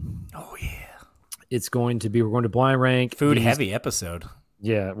food, man. Oh yeah. We're going to blind rank. Food these- heavy episode.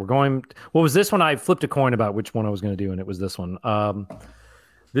 Yeah, we're going. What was this one? I flipped a coin about which one I was going to do, and it was this one.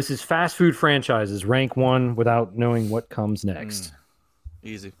 This is fast food franchises. Rank one without knowing what comes next.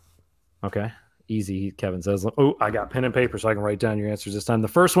 Easy. Okay, easy. Kevin says. Oh, I got pen and paper so I can write down your answers this time. The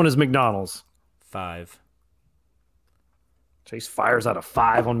first one is McDonald's. 5. Chase fires out a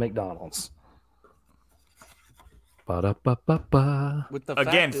 5 on McDonald's. Ba-da-ba-ba-ba. With the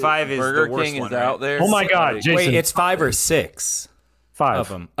Again, fact that 5 is Burger the worst King one, is right? out there. Oh my God, Like, Jason. Wait, it's 5 or 6 5 of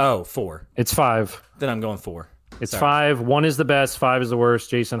them. Oh, 4. It's 5. Then I'm going 4. It's Sorry. 5. 1 is the best. 5 is the worst.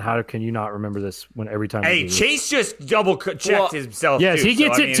 Jason, how can you not remember this when every time? Hey, we do Chase just double checked himself. Yes, too, he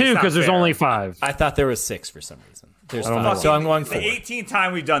gets so, it too because there's only 5. I thought there was 6 for some reason. There's don't 5. know. So I'm going The 4. 18th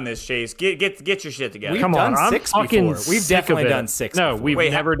time we've done this, Chase. Get your shit together. We've Come on, done I'm 6 fucking before. We've sick of definitely it. done 6 No, before. we've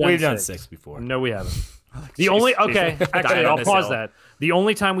Wait, never done We've 6. done 6 before. No, we haven't. The only okay, Died actually, on I'll this pause hill. that. The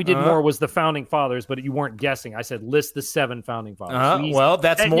only time we did more was the founding fathers, but you weren't guessing. I said list the 7 founding fathers. He's Well,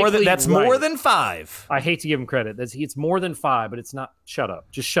 that's more technically right. than 5. I hate to give him credit. It's more than 5, but it's not. Shut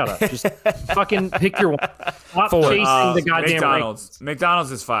up. Just shut up. Just fucking pick your one. Stop 4. chasing the goddamn McDonald's.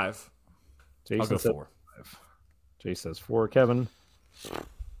 McDonald's is 5. Jason I'll go said 4. 5. Jay says 4. Kevin.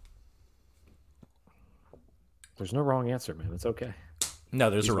 There's no wrong answer, man. It's okay. No,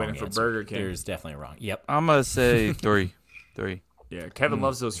 there's He's a wrong waiting for answer. Burger King. There's definitely a wrong. Yep. I'm gonna say 3. 3. Yeah, Kevin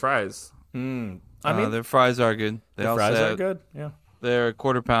loves those fries. I mean, Their fries are good. They the also fries are have- good. Yeah. Their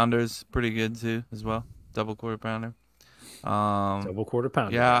quarter pounders pretty good too, as well. Double quarter pounder. Double quarter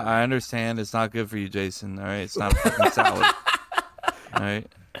pounder. Yeah, I understand it's not good for you, Jason. All right, it's not a fucking salad. All right,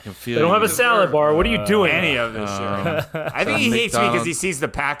 I can feel They don't have a you. salad bar. What are you doing? Any of this shit. I think he hates me because he sees the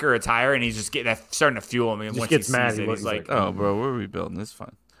Packer attire and he's just getting starting to fuel me. And Just once gets he mad, sees he it, looks he's like, Oh, bro, we're rebuilding. It's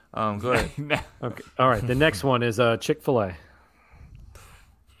fine. Go ahead. Okay. All right. The next one is Chick-fil-A.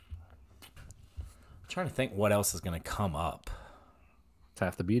 Trying to think what else is going to come up. It's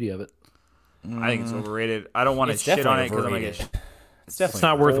half the beauty of it. I think it's overrated. I don't want to It's shit on definitely it because I'm overrated. like, It's definitely It's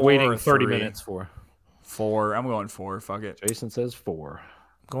not worth 4 waiting or 30 3. minutes for. 4. I'm going 4. Fuck it. Jason says 4.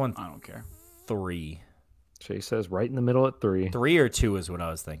 going I don't care. 3. Chase says right in the middle at 3. 3 or 2 is what I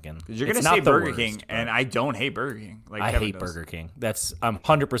was thinking. You're It's gonna not say the Burger worst, King, but and I don't hate Burger King. Like I Kevin hate does. Burger King. I'm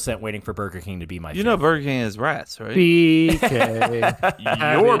 100% waiting for Burger King to be my. You know Burger King is rats, right?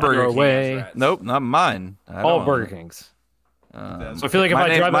 BK. Your Burger King. way. is rats. Nope, not mine. I All don't- Burger Kings. So I feel like if my I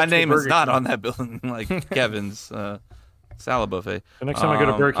name, drive my up to name a is Burger not King, on that building like Kevin's salad buffet. The next time I go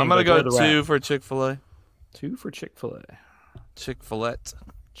to Burger King, I'm gonna go go to the 2 rat. for Chick-fil-A. 2 for Chick-fil-A. Chick-fil-A.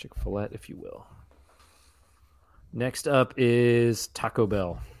 Chick-fil-A, if you will. Next up is Taco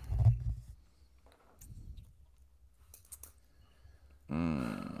Bell.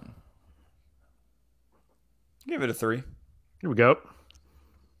 Give it a 3. Here we go.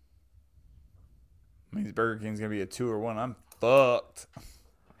 Means Burger King's gonna be a 2 or 1. I'm fucked.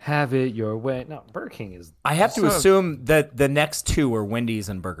 Have it your way. No, Burger King is. I have to assume that the next 2 are Wendy's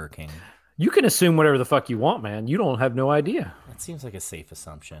and Burger King. You can assume whatever the fuck you want, man. You don't have no idea. That seems like a safe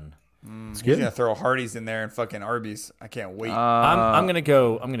assumption. It's He's good. gonna throw Hardee's in there and fucking Arby's. I can't wait. I'm gonna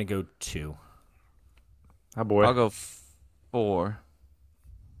go 2. Oh boy. I'll go 4.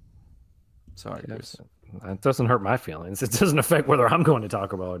 Sorry, Chris. That doesn't hurt my feelings. It doesn't affect whether I'm going to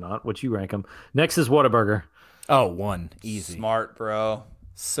Taco Bell or not. What you rank them? Next is Whataburger. Oh, 1. Easy. Smart, bro.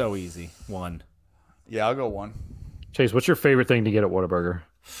 So easy. 1. Yeah, I'll go 1. Chase, what's your favorite thing to get at Whataburger?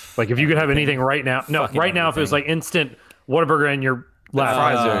 Like if you could have anything right now. No, Fucking right now if it was like instant Whataburger in your lap.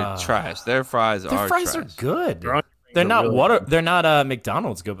 Fries are trash. Their fries Their are fries trash. are good. They're They're not really They're not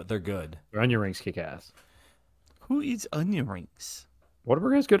McDonald's good, but they're good. Their onion rings kick ass. Who eats onion rings?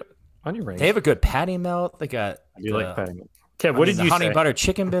 Whataburger has good onion rings. They have a good patty melt. They got. I do like patty melt. Kev, what did the you honey say? butter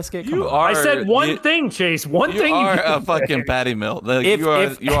chicken biscuit? Come You on. are. I said one thing, Chase. One You thing. are you a fucking patty melt.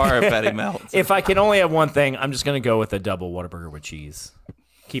 If- You are a patty melt. If I can only have one thing, I'm just gonna go with a double Whataburger with cheese.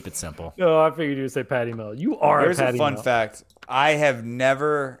 Keep it simple. No, I figured you would say patty melt. You are Here's a a patty fun melt. fact. I have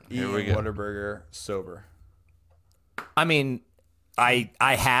never eaten we go. Whataburger sober. I mean, I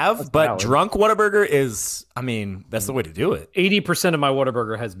have, but valid. drunk Whataburger is. I mean, that's the way to do it. 80% of my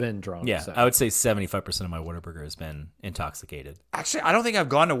Whataburger has been drunk. Yeah, so. I would say 75% of my Whataburger has been intoxicated. Actually, I don't think I've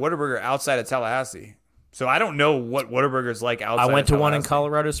gone to Whataburger outside of Tallahassee. So I don't know what Whataburger's like outside I went to of one in Tallahassee.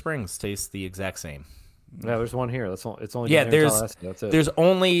 Colorado Springs. Tastes the exact same. Yeah, there's one here. It's only Yeah, down here in there's Tallahassee. That's it. there's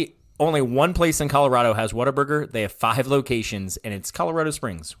only one place in Colorado has Whataburger. They have 5 locations, and it's Colorado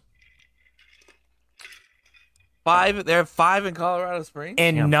Springs, 5. There are 5 in Colorado Springs.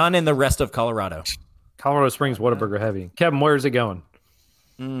 and none in the rest of Colorado. Colorado Springs Whataburger heavy. Kevin, where's it going?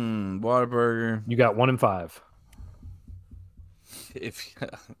 Whataburger. You got 1 and 5. If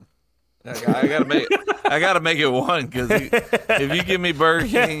I gotta make it 1 because if you give me Burger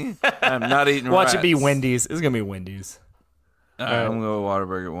King, I'm not eating. Watch it be rats. Wendy's. It's gonna be Wendy's. All right, I'm gonna go with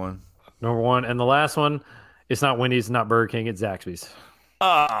Whataburger 1. Number 1. And the last one, it's not Wendy's, not Burger King, it's Zaxby's.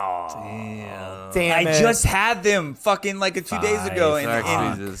 Damn I it. just had them fucking like 2 days ago in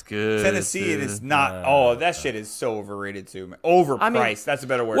Zaxby's is good. Tennessee, and it's not. Oh, that shit is so overrated too, man. Overpriced. That's a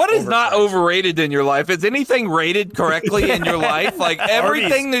better word. What is not Overpriced. overrated in your life? Is anything rated correctly in your life? Like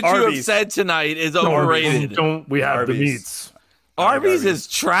everything that you have Arby's. said tonight is overrated. Don't we have Arby's. the meats? Arby's is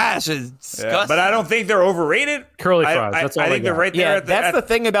trash. It's disgusting. Yeah, but I don't think they're overrated. Curly fries, that's all I they think they're got. right there. Yeah, at that's the at-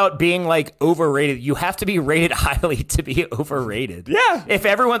 thing about being like overrated. You have to be rated highly to be overrated. Yeah. If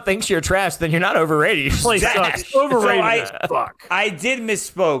everyone thinks you're trash, then you're not overrated. You're just Place trash. sucks. Overrated So as fuck. I did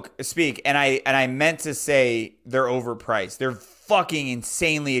speak, and I meant to say they're overpriced. They're fucking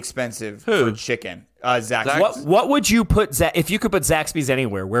insanely expensive for chicken. Zaxby's. What would you put if you could put Zaxby's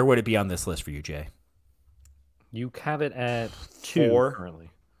anywhere? Where would it be on this list for you, Jay? You have it at 2 4. currently.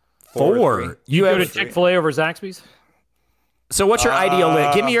 4. You go to have. Chick-fil-A over Zaxby's? So what's your ideal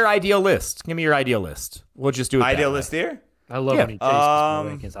list? Give me your ideal list. Give me your ideal list. We'll just do it. Ideal that way. list here? I love Yeah. when he takes my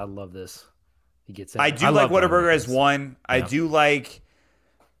rankings. I love this. He gets in. I do like love Whataburger as rankings. 1. I do like.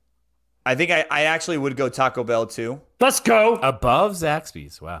 I think I actually would go Taco Bell too. Let's go. Above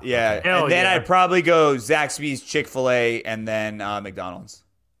Zaxby's. Wow. Yeah, Okay. Hell and then yeah. I'd probably go Zaxby's, Chick-fil-A, and then McDonald's.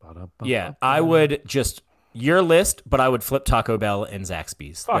 Yeah, I would just your list, but I would flip Taco Bell and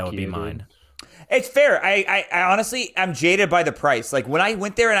Zaxby's. Fuck that would be you, mine. dude. It's fair. I honestly, I'm jaded by the price. Like when I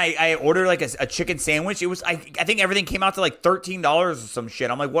went there and I ordered like a chicken sandwich, it was I think everything came out to like $13 or some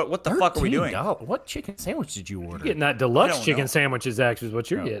shit. I'm like, what the fuck are we doing? $13. What chicken sandwich did you order? Getting that I deluxe don't chicken know. sandwich is actually what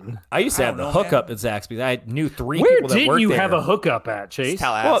you're getting. I used to I have the don't know, hookup at Zaxby's. I knew 3 Where people that didn't worked you there. have a hookup at, Chase?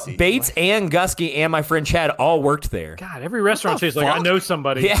 Well, Tallahassee. Bates and Gusky and my friend Chad all worked there. God, every restaurant Chase like I know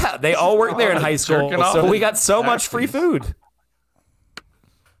somebody. Yeah, they all worked there in high school, jerking off so to we got so much free Zaxby's. food.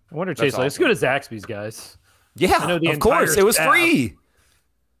 I wonder Chase like let's go to Zaxby's, guys. Yeah, know the of course, entire it was staff. free.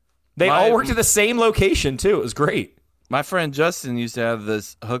 They My- all worked at the same location too. It was great. My friend Justin used to have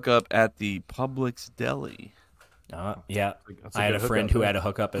this hookup at the Publix Deli. Yeah, That's a I had a good friend hookup, who yeah. had a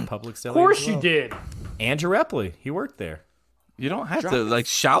hookup at Publix Deli. Of course as you well. did. Andrew Epley, he worked there. You don't have to like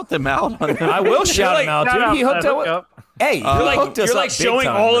shout them out. On I will shout him out, dude. He hooked up. Hey, he hooked us You're like up big showing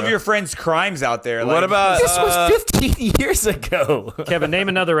time, all of bro. your friends' crimes out there. What Like, about? This was 15 years ago. Kevin, name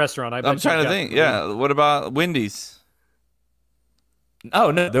another restaurant. I'm trying to think. Yeah. What about Wendy's?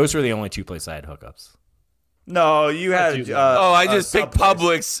 Oh no, those were the only 2 places I had hookups. No, you had. That's I just picked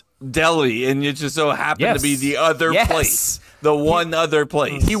Subways. Publix Deli, and it just so happened Yes. to be the other Yes. place, the one other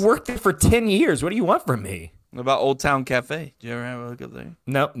place. He worked there for 10 years. What do you want from me? What about Old Town Cafe? Did you ever have a hookup there?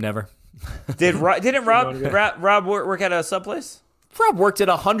 Nope, never. Didn't Rob work at a sub place? Rob worked at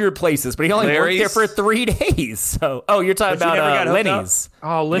 100 places, but he only Larry's? worked there for 3 days. So, you're talking But you never about got hooked up? Lenny's.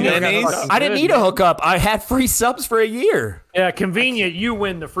 Oh, Lenny's. Lenny's? I didn't need a hookup. I had free subs for a year. Yeah, convenient. You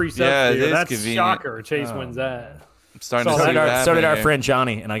win the free sub. Yeah, it tier. is That's convenient. shocker. Chase wins that. I'm starting to So see did what So did our happened friend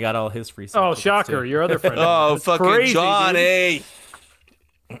Johnny, and I got all his free subs. Oh, tickets, shocker. too. Your other friend. Oh, That's fucking crazy, dude. Johnny.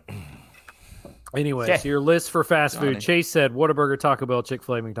 Anyway, Okay. so your list for fast food. Johnny. Chase said Whataburger, Taco Bell,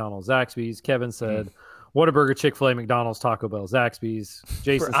 Chick-fil-A, McDonald's, Zaxby's. Kevin said Whataburger, Chick-fil-A, McDonald's, Taco Bell, Zaxby's.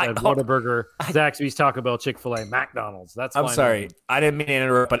 Jason said Whataburger, Zaxby's, Taco Bell, Chick-fil-A, McDonald's. That's I'm fine. sorry. I didn't mean to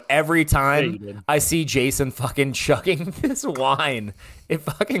interrupt, but every Yeah, you time did. I see Jason fucking chugging this wine, it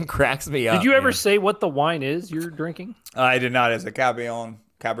fucking cracks me up. Did you ever man. say what the wine is you're drinking? I did not. It's a Cabrion.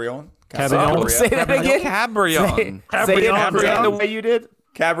 Cabrion? Cabrion. Say that again. Cabrion. Say it Cabrion. the way you did.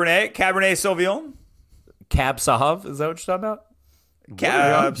 Cabernet Sauvignon? Cab Sauv, is that what you're talking about?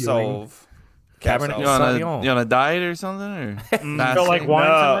 Cab doing? Sauv. Cabernet You Sauvignon. on a diet or something? Or Feel like wine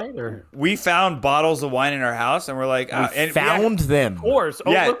No. tonight? Or? We found bottles of wine in our house, and we're like, and Found them Of course.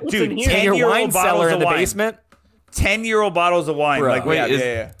 Oh, Yeah, look what's dude, in here. in your 10-year-old wine bottles cellar of in the wine. basement. 10-year-old bottles of wine. Bro. Like, Wait,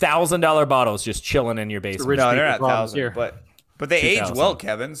 yeah. $1,000 bottles just chilling in your basement. Rich No, they're people not problems here. 1,000, but they age 2,000. well,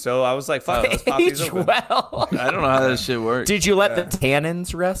 Kevin. So I was like, fuck, let's pop these Age open. well. I don't know how that shit works. Did you let the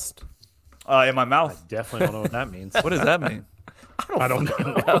tannins rest? In my mouth. Definitely don't know what that means. What does that mean? I don't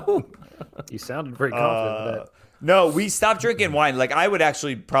know. You sounded very confident with that. No, we stopped drinking wine. Like, I would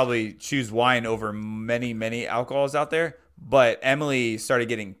actually probably choose wine over many alcohols out there. But Emily started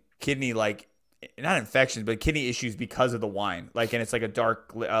getting kidney, like, not infections, but kidney issues because of the wine. Like, and it's like a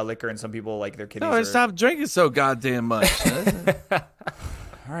dark liquor, and some people, like, their kidneys No, I are... stopped drinking so goddamn much. All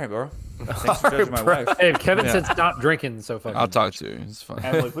right, bro. Thanks for judging my wife. Hey, Kevin said stop drinking so fucking I'll talk to her. It's fine.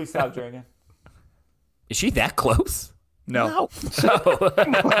 Emily, please stop drinking. Is she that close? No.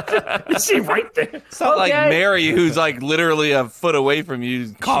 Is she right there? It's not like Mary, who's like literally a foot away from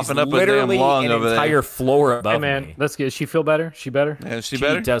you, coughing up a damn literally lung an over entire there. floor above Hey, man, me. let's get. Does she feel better? She better? Yeah, is she She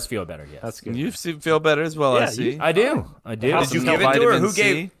better? does feel better, yes. That's good. You feel better as well, I Yeah, see. I do. I do. Did you Give get it to her?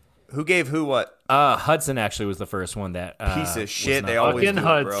 vitamin Who gave who what? Hudson actually was the first one that Piece of was shit. not- They always do Fucking it,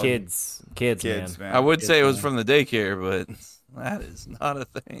 Huds. bro. kids, Kids, man. man. I would say it was from the daycare, but that is not a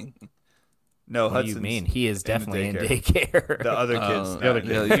thing. No, What do you Hudson's mean? He is definitely in daycare. daycare. The other kids. The other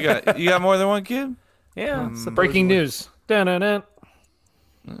kid. You got more than one kid? yeah. Breaking news. Dun-dun-dun.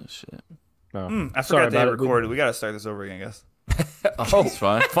 Oh shit. Oh. I Sorry forgot they about it. recorded. We got to start this over again, I guess. It's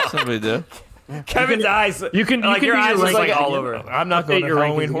fine. Somebody do. Kevin's eyes. You can. Like, you your can eyes do was your like ranking all again. over. I'm not Update going to your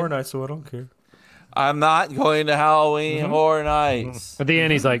Halloween rankings Horror again. Nights, so I don't care. I'm not going to Halloween Horror Nights. At the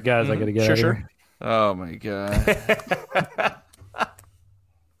end, he's like, guys, I gotta get out of here. Oh my god.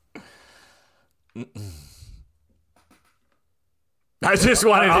 I just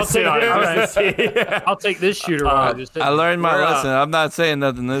wanted to sit on it. I'll take this shooter. I learned my lesson. I'm not saying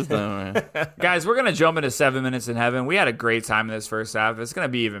nothing this time. Man. Guys, we're going to jump into 7 minutes in heaven. We had a great time in this first half. It's going to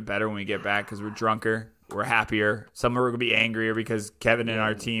be even better when we get back because we're drunker. We're happier. Some are going to be angrier because Kevin and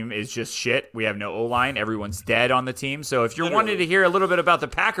our team is just shit. We have no O-line. Everyone's dead on the team. So if you're wanting to hear a little bit about the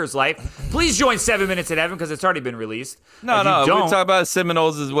Packers' life, please join 7 minutes in heaven because it's already been released. No, If you no. don't, We talk about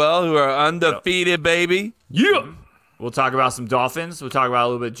Seminoles as well, who are undefeated, baby. Yeah. We'll talk about some Dolphins. We'll talk about a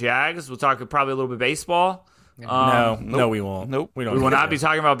little bit of Jags. We'll talk probably a little bit of baseball. No, we won't. Nope. We don't. We will do not that. be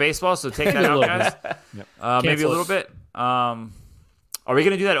talking about baseball, so take that out, guys. Maybe a Cancel little it. bit. Are we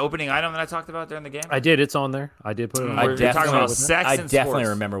going to do that opening item that I talked about during the game? I did. It's on there. I did put it on. I We're there. talking definitely, about sex I and definitely sports.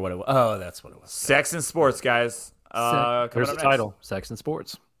 remember what it was. Oh, that's what it was. Sex and sports, guys. Coming There's up the next. title: Sex and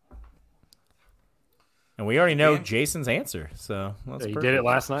Sports. And we already know Jason's answer, so that's He perfect. did it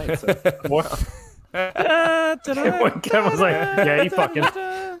last night. So. When Kevin was like, "Yeah, he fucking."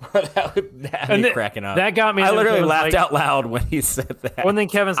 that would have And me th- cracking up. that got me. I and then literally Kevin's laughed like- out loud when he said that. When then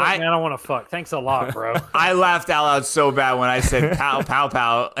Kevin's like, "Man, I want to fuck." Thanks a lot, bro. I laughed out loud so bad when I said pow, pow,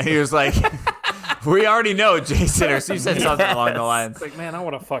 pow. And he was like, we already know, Jason. Or you said something along the lines. It's like, man, I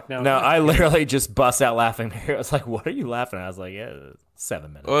want to fuck now. No, I literally just bust out laughing. I was like, "What are you laughing at?" I was like, "Yeah,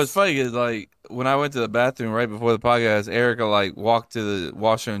 7 minutes." Well, it's funny because like when I went to the bathroom right before the podcast, Erica like walked to the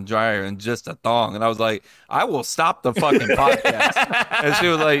washer and dryer in just a thong, and I was like, "I will stop the fucking podcast." And she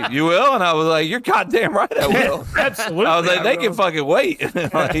was like, "You will?" And I was like, "You're goddamn right, I will." Absolutely. I was like, "They can fucking wait."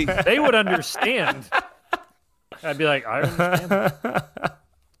 Like, They would understand. I'd be like, I understand.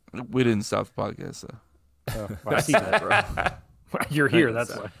 we didn't stop the podcast though. I see that, bro. You're here.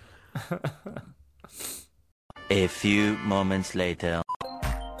 That's why. A few moments later.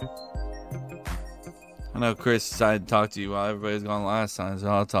 I know Chris decided to talk to you while everybody's gone last time, so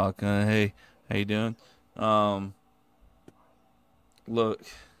I'll talk. Hey, how you doing? Look,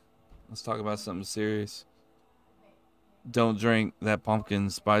 let's talk about something serious. don't drink that pumpkin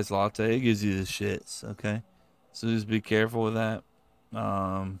spice latte. It gives you the shits, okay? So just be careful with that.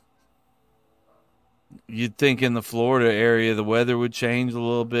 You'd think in the Florida area the weather would change a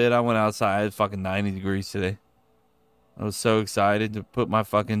little bit. I went outside, it's fucking 90 degrees today. I was so excited to put my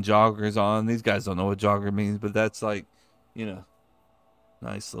fucking joggers on. These guys don't know what jogger means, but that's like,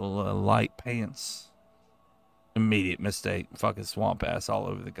 nice little light pants. Immediate mistake. Fucking swamp ass all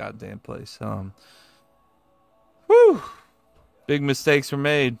over the goddamn place. Whew. Big mistakes were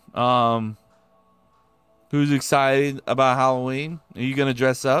made. Who's excited about Halloween? Are you gonna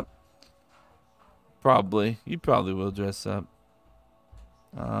dress up? Probably. You probably will dress up.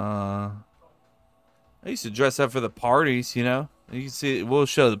 I used to dress up for the parties, You can see, we'll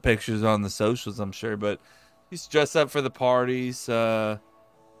show the pictures on the socials, I'm sure, but I used to dress up for the parties. When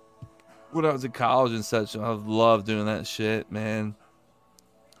I was in college and such, I loved doing that shit, man.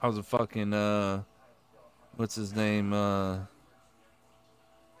 I was a fucking, what's his name? Damn.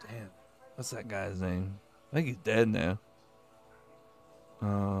 What's that guy's name? I think he's dead now.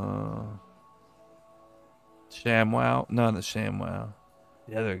 ShamWow? No, not ShamWow.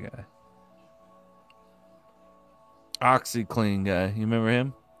 The other guy. OxyClean guy. You remember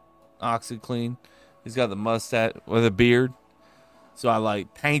him? OxyClean. He's got the mustache with a beard. So I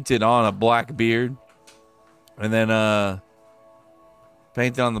painted on a black beard. And then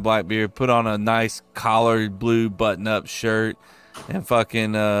painted on the black beard, put on a nice collared blue button-up shirt, and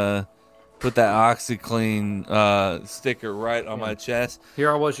fucking put that OxyClean sticker right on my chest.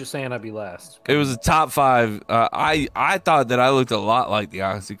 Here I was just saying I'd be last. It was a top 5. I thought that I looked a lot like the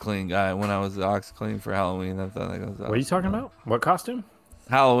OxyClean guy when I was at OxyClean for Halloween. I thought that was What are you talking about? What costume?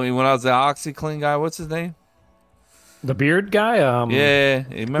 Halloween when I was the OxyClean guy. What's his name? The beard guy? Yeah.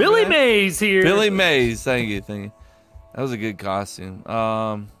 Billy Mays here. Billy Mays. Thank you. That was a good costume.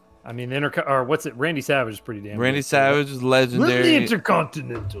 I mean, what's it? Randy Savage is pretty damn Randy good. Savage was legendary. The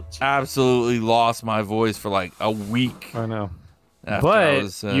Intercontinental Champ. Absolutely lost my voice for a week. I know. After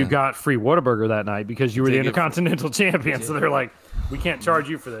But you got free Whataburger that night because you were the Intercontinental Champion. So they're like, we can't charge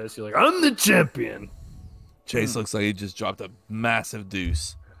you for this. You're like, I'm the champion. Chase looks like he just dropped a massive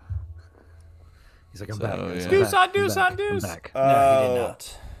deuce. He's like, I'm back. Yeah. Deuce on deuce on I'm deuce. back. No, he did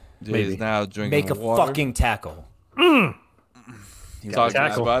not. Dude Maybe. is now drinking Make a water. fucking tackle. Talk to us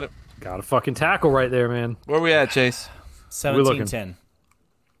tackle. about it. Got a fucking tackle right there, man. Where we at, Chase? 17:10.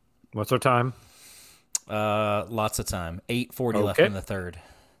 What's our time? Lots of time. 8:40 left Okay. in the third.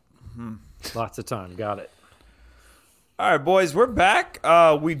 Lots of time. Got it. All right, boys, we're back.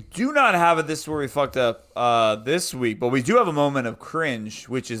 We do not have a This Is Where We Fucked Up this week, but we do have a moment of cringe,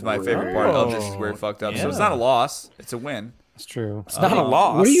 which is my favorite part of This Is Where We Fucked Up. So it's not a loss. It's a win. It's true. It's not a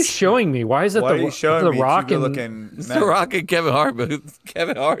loss. What are you showing me? Why is it Why are the you showing the me Rock two and good-looking It's men? The Rock and Kevin Hart, but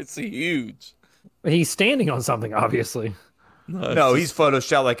Kevin Hart's huge. he's standing on something? Obviously, No, he's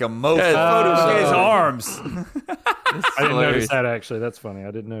photoshopped like a mofo. Yeah, Look at his arms. I didn't notice that. Actually, that's funny. I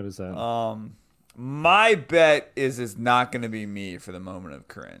didn't notice that. My bet is it's not going to be me for the moment of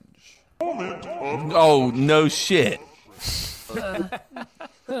cringe. Oh, no shit.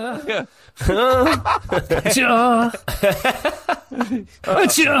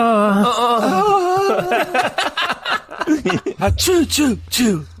 Choo, choo,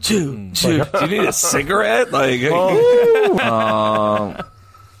 choo, choo, choo. Do you need a cigarette? Hold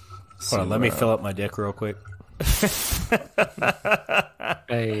on, let me fill up my dick real quick.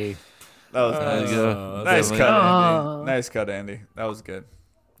 Hey, That was nice. Nice cut, Andy. Nice cut, Andy. That was good.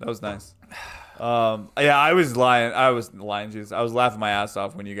 That was nice. Yeah, I was lying, juice. I was laughing my ass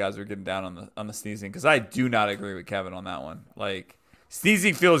off when you guys were getting down on the sneezing because I do not agree with Kevin on that one. Like,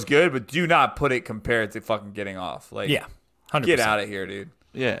 sneezing feels good, but do not put it compared to fucking getting off. Like, Yeah, 100%. get out of here, dude.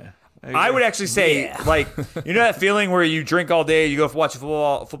 Yeah. I would actually say, like, you know that feeling where you drink all day, you go watch a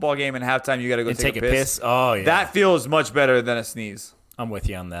football game, and halftime you got to go And take a piss. Oh yeah, That feels much better than a sneeze. I'm with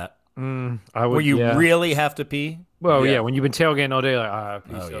you on that. I would. Where you yeah. really have to pee? Well, Yeah. yeah. When you've been tailgating all day, like, I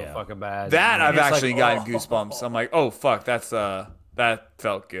feel so yeah. fucking bad. That I've it's like, actually gotten goosebumps. I'm like, oh fuck, that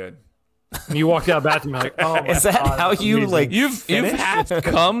felt good. And you walked out of the bathroom, you're like, oh my Is that God, how that's you amazing. like? You've half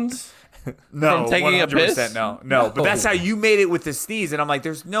cummed No, from taking a 100% piss? No, but that's how you made it with the sneeze, and I'm like,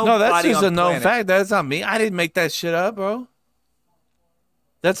 there's no. No, that's body just on a known planet. fact. That's not me. I didn't make that shit up, bro.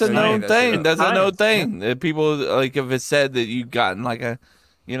 That's a So you known made that shit thing. up. That's a known Science, thing. That people, like, if it's said that you've gotten like a, a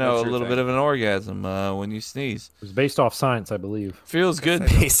That's your little thing. bit of an orgasm when you sneeze. It was based off science, I believe. Feels good.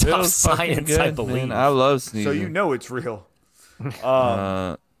 Based off Feels fucking science, good, I man. believe. I love sneezing. So you know it's real.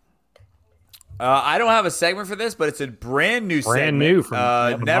 Uh, I don't have a segment for this, but it's a brand new segment. Brand new from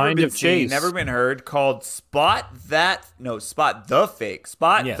the never mind been of seen, Chase. never been heard, called Spot the Fake.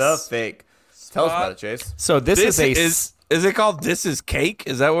 Spot Yes. the Fake. Tell us about it, Chase. So this This is a is it called This Is Cake?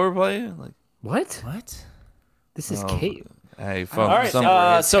 Is that what we're playing? Like, What? what? This is Kate. hey, All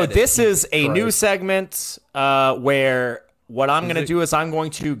right. So this is a new segment where what I'm going to do is I'm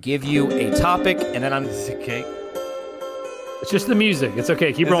going to give you a topic, and then Is it cake? It's just the music. It's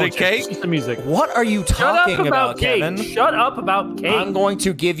okay. Keep Is rolling. it cake? It's just the music. What are you Shut up talking about Kate. Kevin? Shut up about Kate. I'm going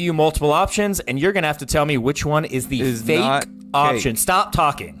to give you multiple options, and you're going to have to tell me which one is the Is fake not option. cake. Stop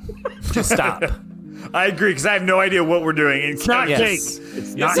talking. Just stop. I agree because I have no idea what we're doing. It's not Yes. Kate.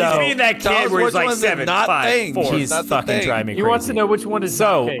 It's not So- It's Kate. me and that Tell kid us where he's which like one's 7, not 5, thing. 4. He's That's the fucking thing. driving me He crazy. wants to know which one is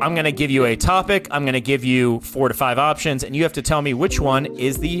So not Kate. I'm going to give you a topic. I'm going to give you 4 to 5 options, and you have to tell me which one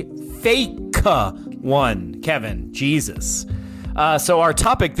is the fake one. Kevin, Jesus. So our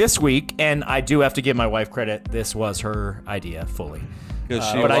topic this week, and I do have to give my wife credit. This was her idea fully.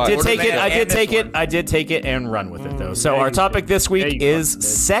 But I did watched. take it. I did And this take it. one. I did take it and run with it though. So yeah, our you topic did. this Yeah, week you is fucking did.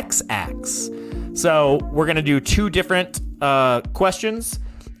 sex acts. So we're gonna do 2 different questions.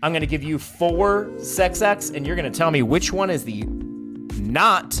 I'm gonna give you 4 sex acts, and you're gonna tell me which one is the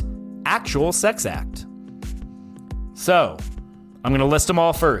not actual sex act. So I'm gonna list them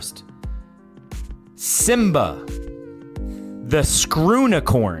all first. Simba, the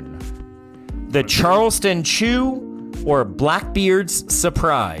Screw-Unicorn, the Charleston Chew, or Blackbeard's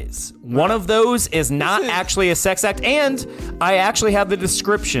Surprise. One of those is not actually a sex act, and I actually have the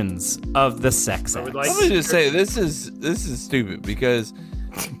descriptions of the sex acts. like- Let me just say this is stupid because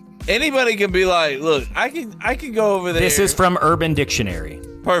anybody can be like, look, I can go over there. This is from Urban Dictionary.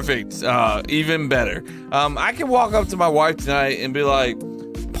 perfect. Even better. I can walk up to my wife tonight and be like,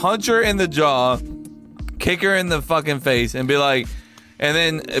 punch her in the jaw, kick her in the fucking face, and be like, and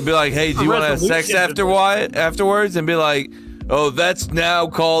then be like, hey, do you want to have sex afterwards? And be like, oh, that's now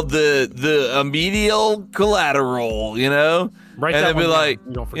called the medial collateral, you know? Write and that then be one like, down.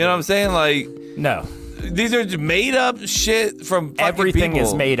 You don't you know what I'm saying? Like, No, these are just made up shit from fucking everything people.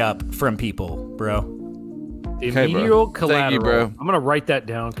 is made up from people, bro. The Okay, bro. medial Thank collateral. you, bro. I'm gonna write that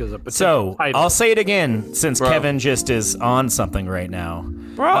down because So I'll say it again since Bro. Kevin just is on something right now.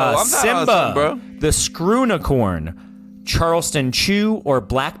 Bro, I'm not Simba, on something, bro. the Screw-Unicorn, Charleston Chew, or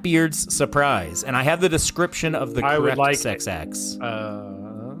Blackbeard's Surprise. And I have the description of the I would correct like- sex acts.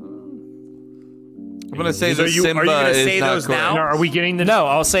 I'm gonna say So that you- are you Simba gonna is say not those correct. now? are we getting the No,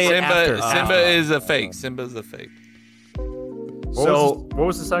 I'll say it after. Simba is a fake. Simba's a fake. What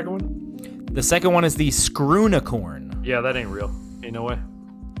was the second one? The second one is the Screw-Unicorn. Yeah, that ain't real. Ain't no way.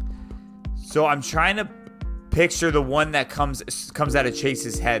 So I'm trying to picture the one that comes out of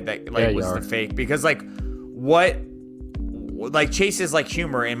Chase's head that Yeah, like you was are. the fake because like what like Chase is like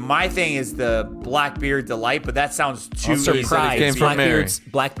humor and my thing is the Blackbeard delight, but that sounds too easy. Surprise. came from Blackbeard's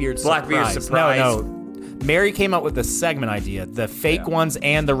Blackbeard's Surprise. Surprise. No. Mary came up with the segment idea. The fake ones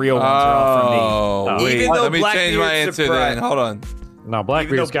and the real ones are all from me. Oh, wait. Even though Let me change my Blackbeard's answer surprise- then. Hold on. No,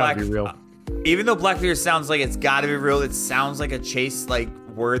 Blackbeard's gotta be real. Even though Blackbeard sounds like it's got to be real, it sounds like a Chase like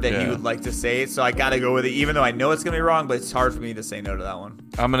word that he Yeah. would like to say it. So I got to go with it, even though I know it's gonna be wrong. But it's hard for me to say no to that one.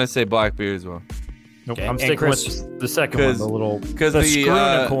 I'm gonna say Blackbeard as well. Nope. Okay, I'm and sticking Chris- with the second one, the little Because The the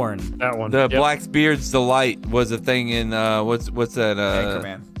Screw-Unicorn. that one. the Yep. Blackbeard's delight was a thing in what's that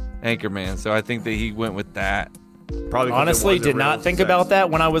Anchorman. Anchorman. So I think that he went with that. Probably 'cause it Honestly, was a did real not think sex. about that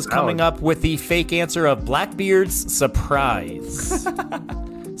when I was coming Valid. up with the fake answer of Blackbeard's Surprise.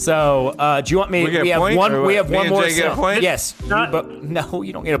 So, do you want me? We get a have point, one. or We what? have Me one and more. Jay get a point? Yes. Not- but no,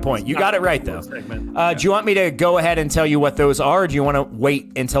 you don't get a point. You got it right though. segment. Do you want me to go ahead and tell you what those are, or do you want to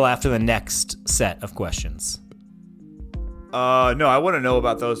wait until after the next set of questions? No, I want to know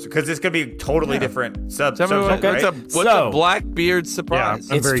about those because it's gonna be totally different Tell me subject, what's right? a So- Blackbeard surprise?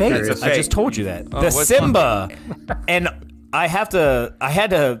 I'm It's very fake. curious. I just told you that. Oh, The what's Simba, and I had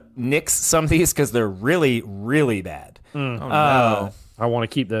to nix some of these because they're really, really bad. I want to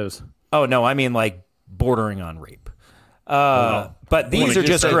keep those. Oh no, I mean like bordering on rape. But these are just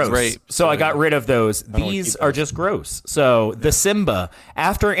just said gross. rape, so I got rid of those. These are just gross. So the Simba,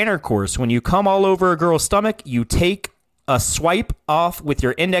 after intercourse, when you come all over a girl's stomach, you take a swipe off with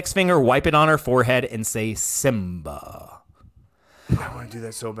your index finger, wipe it on her forehead, and say Simba. I want to do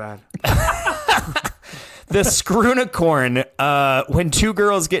that so bad. The Screw-Unicorn, when 2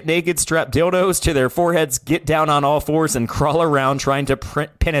 girls get naked, strap dildos to their foreheads, get down on all fours, and crawl around trying to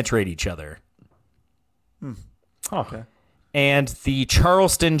penetrate each other. Okay. And the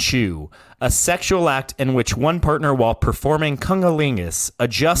Charleston Chew, a sexual act in which one partner, while performing cunnilingus,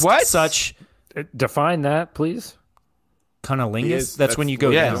 adjusts What? such Define that, please. cunnilingus. Yes, That's when you go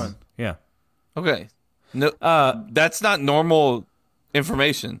yes. down. Yeah. Okay. No, that's not normal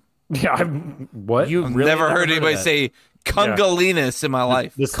information. Yeah. What? You I've really never heard of anybody that? say cunnilingus in my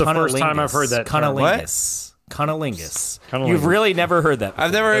life. This is the first time I've heard that term. Cunnilingus. Cunnilingus. Cunnilingus. You've really never heard that before.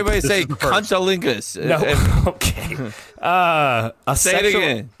 I've never heard anybody say is the first. cunnilingus. No. Okay. Say it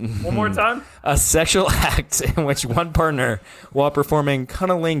again. One more time. A sexual act in which one partner, while performing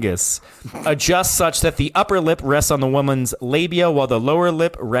cunnilingus, adjusts such that the upper lip rests on the woman's labia while the lower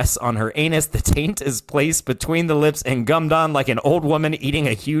lip rests on her anus. The taint is placed between the lips and gummed on like an old woman eating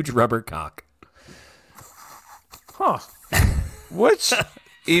a huge rubber cock. Huh. Which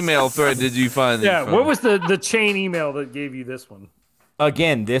email thread did you find? Yeah, what was the chain email that gave you this one?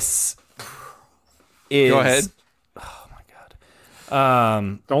 Again, this is... Go ahead. Oh, my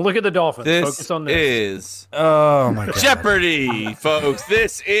God. Don't look at the dolphins. This Focus on this. is Oh, my God. Jeopardy, folks.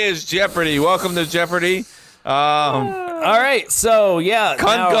 This is Jeopardy. Welcome to Jeopardy. All right, so, yeah.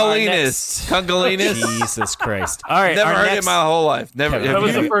 Cunnilingus. Cunnilingus. Jesus Christ. All right. Never our heard it next- in my whole life. Never. Kevin, That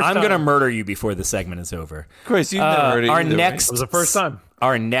was the first I'm time. going to murder you before the segment is over. Chris, you've never heard it Our either, next... It was the first time.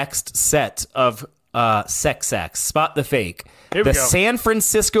 Our next set of sex acts. Spot the fake. Here we The go. San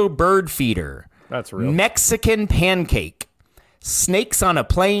Francisco bird feeder. That's real. Mexican pancake. Snakes on a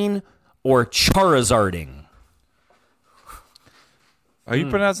plane or Charizarding. Are you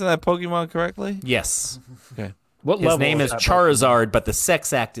pronouncing that Pokemon correctly? Yes. Okay. What His level name is that Charizard, but the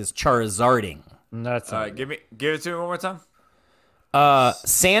sex act is Charizarding. That's Give it to me one more time.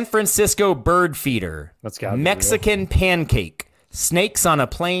 San Francisco bird feeder. That's gotta be Mexican pancake. Snakes on a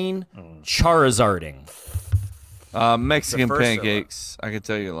plane. Charizarding. Mexican The first pancakes. I can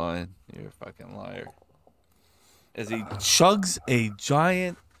tell you're lying. You're a fucking liar. As he chugs a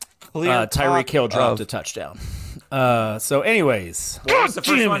giant clear Tyreek Hill dropped a of touchdown. So, anyways, What was the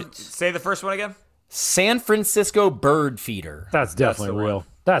first one? Say the first one again. San Francisco bird feeder. That's definitely the real. one.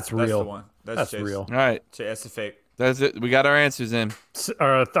 That's That's real. the one. That's Chase. real. All right, That's the fake. that's it. We got our answers in.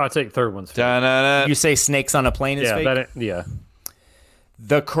 I'll take third one's fake. Da-na-na. You say snakes on a plane is Yeah, fake? yeah.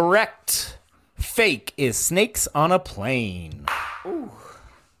 The correct fake is snakes on a plane.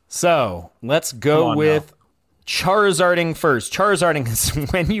 So let's go on with Charizarding first. Charizarding is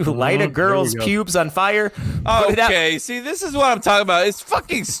when you light a girl's go. pubes on fire. Put it out. Okay, see, this is what I'm talking about. It's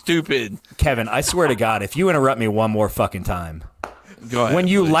fucking stupid. Kevin, I swear to God, if you interrupt me one more fucking time. Go ahead. When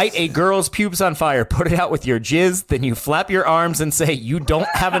you please. light a girl's pubes on fire, put it out with your jizz, then you flap your arms and say, "You don't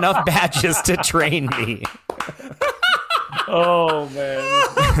have enough badges to train me." Oh man.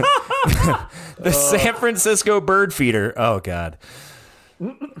 The San Francisco bird feeder. Oh God.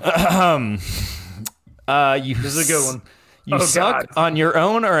 This is a good one. You Oh, suck God. on your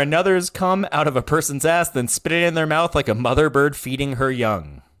own or another's cum out of a person's ass, then spit it in their mouth like a mother bird feeding her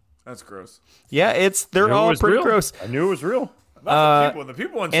young. That's gross. Yeah, they're Knew it all was pretty real. gross. I knew it was real. The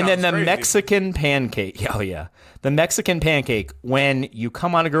people one. And then sounds the crazy. Mexican pancake. Oh yeah, the Mexican pancake. When you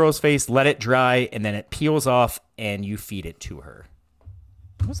come on a girl's face, let it dry, and then it peels off, and you feed it to her.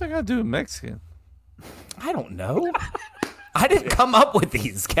 What's that got to do with Mexican? I don't know. I didn't come up with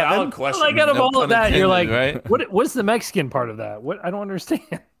these, Kevin. Valid question. Like out of No all pun of that, you're like, intended, right? what's the Mexican part of that? What I don't understand.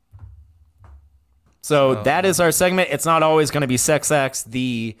 So that is our segment. It's not always going to be sex acts.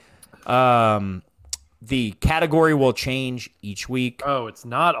 The category will change each week. Oh, it's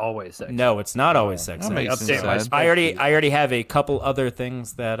not always sex. No, it's not always sex That acts. makes sense. Update my Sad. I already have a couple other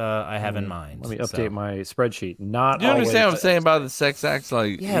things that I have in mind. Let me So- update my spreadsheet. Not Do you understand what I'm always saying about the sex acts?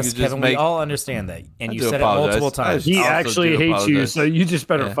 Like, you Yes, could just Kevin, make. we all understand that, and I you do said apologize. it multiple times. I He also actually do hates you, apologize. so you just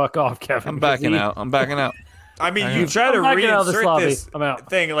better Yeah. fuck off, Kevin. I'm because backing he- out. I'm backing out. I mean, you tried to I'm backing out of this reinsert lobby. this I'm out.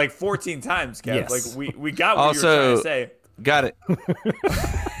 thing like 14 times, Kev. Yes. Like we got what you were trying to say. Got it.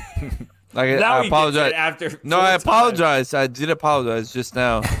 Like, Now I he apologize. gets it after. No, 4 I times. apologize. I did apologize just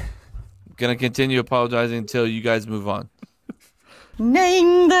now. Gonna continue apologizing until you guys move on.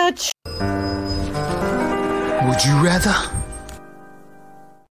 Name the Would you rather?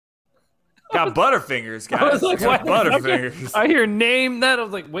 Got Butterfingers, I guys. was like, Got what? Butterfingers. I hear name that. I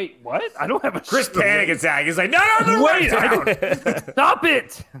was like, wait, what? I don't have a Chris panic attack. He's like, no, Wait, wait. I don't. Stop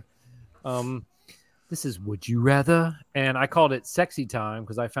it. This is Would You Rather, and I called it Sexy Time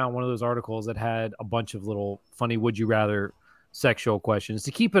because I found one of those articles that had a bunch of little funny Would You Rather sexual questions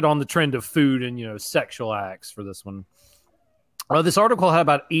to keep it on the trend of food and sexual acts for this one. This article had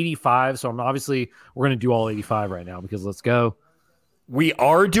about 85, so we're going to do all 85 right now because let's go. We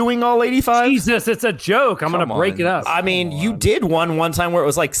are doing all 85? Jesus, it's a joke. I'm going to Come break on. it up. I mean, you did one time where it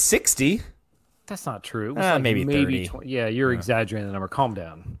was like 60. That's not true. It was Maybe 30. 20. Yeah, you're exaggerating the number. Calm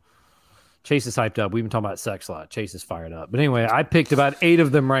down. Chase is hyped up. We've been talking about sex a lot. Chase is fired up. But anyway, I picked about 8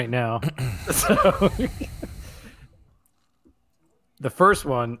 of them right now. So the first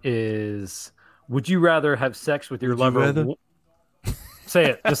one is, would you rather have sex with your lover? rather?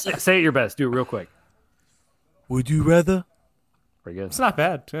 Say it. Just say it your best. Do it real quick. Would you rather? Pretty good. It's not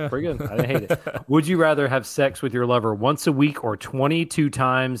bad. Yeah. Pretty good. I didn't hate it. Would you rather have sex with your lover once a week or 22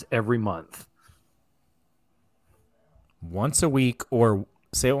 times every month? Once a week, or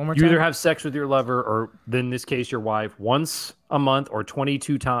say it one more You time. either have sex with your lover, or in this case, your wife, once a month or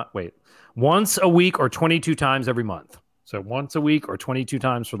 22 times. Wait, once a week or 22 times every month. So once a week or 22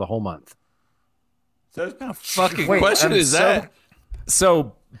 times for the whole month. So What kind of fucking question is that?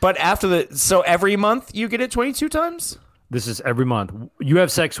 So, but so every month you get it 22 times? This is every month. You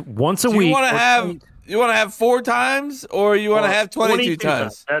have sex once a Do week. you want to or have 20 you want to have 4 times, or you want to have 22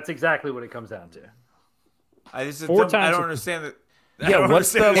 times? That's exactly what it comes down to. I just 4 times. I don't understand that. Yeah,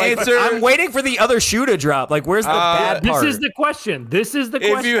 what's the answer? I'm waiting for the other shoe to drop. Like, where's the bad part? This is the question. This is the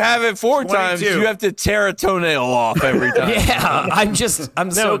question. If you have it 4 times, 22. you have to tear a toenail off every time. Yeah,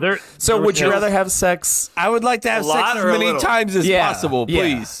 So would you rather have sex? I would like to have A sex lot as or a many little? times as Yeah, possible, yeah,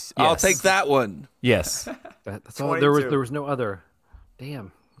 please. I'll yes. take that one. Yes. That's all. There 22. was no other.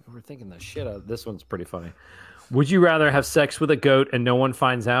 Damn, we're thinking the shit out. This one's pretty funny. Would you rather have sex with a goat and no one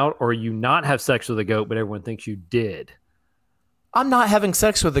finds out, or you not have sex with a goat but everyone thinks you did? I'm not having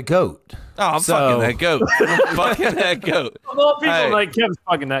sex with a goat. Oh, I'm fucking that goat. I'm fucking that goat. Of all people, Hey. like Kevin's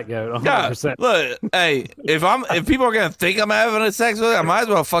fucking that goat. 100%. God, look, hey, if people are gonna think I'm having a sex with it, I might as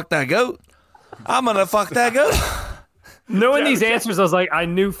well fuck that goat. I'm gonna fuck that goat. Knowing these answers, I was like, I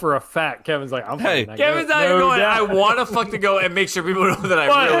knew for a fact. Kevin's like, I'm Hey, fucking that Kevin's goat. not even No going. doubt. I want to fuck the goat and make sure people know that I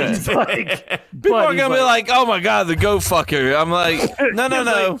But really he's did. like, People are gonna be like, "Oh my god, the goat fucker." I'm like, "No, no,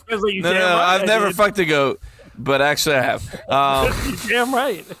 no, Kevin's like, you no, damn no. right I've I never did. fucked a goat, but actually I have." Damn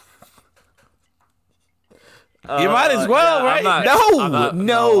right. You might as well, yeah, right? I'm not- No, I'm not-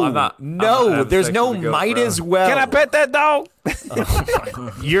 no, I'm not having There's sex no with a goat, might bro. as well. Can I pet that dog?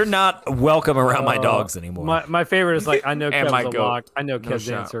 You're not welcome around my dogs anymore. My favorite is like, I know And my Kevin's goat. lock. I know Kev's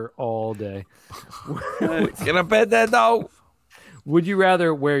shot. answer all day. Can I pet that dog? Would you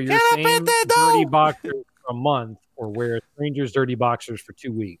rather wear your Can I same pet that dirty dog? boxers for a month or wear a stranger's dirty boxers for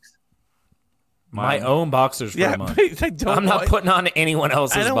 2 weeks? my own boxers for Yeah, a month. I don't I'm not want- putting on anyone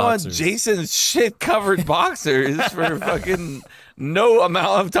else's I don't boxers. want Jason's shit covered boxers for fucking no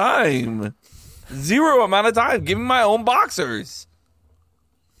amount of time. 0 amount of time. Give me my own boxers.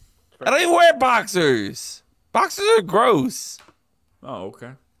 I don't even wear boxers. Boxers are gross. Oh,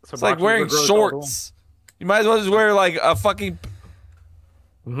 okay. It's like wearing shorts. You might as well just wear like a fucking.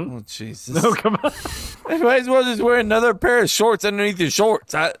 Oh Jesus! No, come on. You might as well just wear another pair of shorts underneath your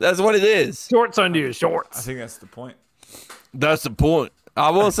shorts. That's what it is. Shorts under your I shorts. think that's the point. That's the point.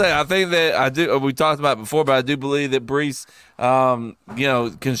 I will say, I think that I do. We talked about it before, but I do believe that briefs,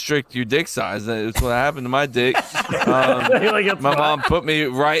 constrict your dick size. That's what happened to my dick. My mom put me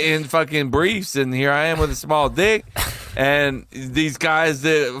right in fucking briefs, and here I am with a small dick. And these guys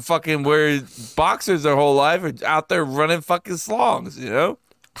that fucking wear boxers their whole life are out there running fucking slongs, you know?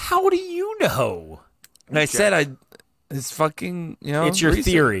 How do you know? And I said, it's fucking, It's your research.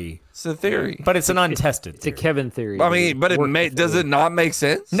 theory, It's a theory. but it's an untested. It's a Kevin theory. I mean, but does it not make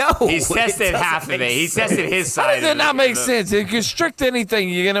sense? No, He's tested half of it. He's tested his How side. does it of not make sense? It constrict anything,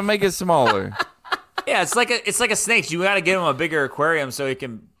 you're going to make it smaller. Yeah, it's like a snake. You got to give him a bigger aquarium so he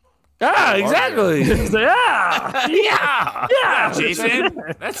can. Ah, exactly. yeah. Yeah, Jason,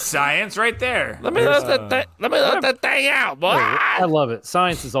 that's science right there. Let me let that thing out, boy. I love it.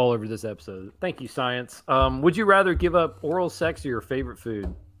 Science is all over this episode. Thank you, science. Would you rather give up oral sex or your favorite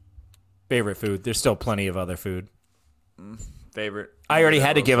food? favorite food. There's still plenty of other food. Favorite. I already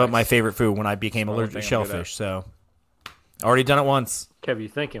had to give up my favorite food when I became allergic to thing I'm good shellfish. So, already done it once. Kev, you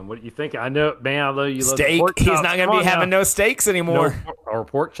thinking? What are you thinking? I know, man. I know you love the Steak. pork He's chops. not going Come to be on having now. no steaks anymore. or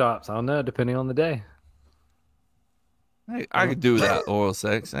pork chops. I don't know, depending on the day. I could do without oral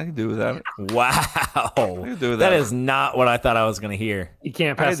sex. I could do without it. Wow. do That that. is not what I thought I was going to hear. You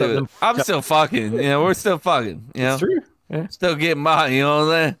can't I pass could up do them. it. I'm still fucking. We're still fucking. It's true. Yeah. Still getting by. You know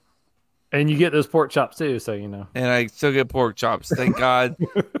what I'm saying? And you get those pork chops too, so you know. And I still get pork chops. Thank God.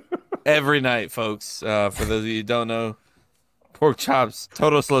 Every night, folks. For those of you who don't know, pork chops.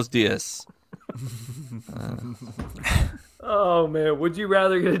 Todos los dias. Oh man, would you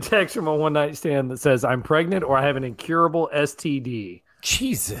rather get a text from a one night stand that says I'm pregnant or I have an incurable STD?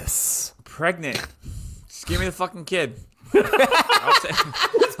 Jesus. Pregnant. Just give me the fucking kid.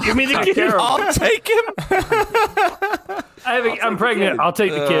 Give me the kid. I'll take him. I'm pregnant. I'll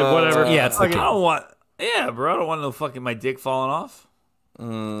take the kid. Whatever. Yeah, it's the I kid. don't want. Yeah, bro. I don't want no fucking my dick falling off.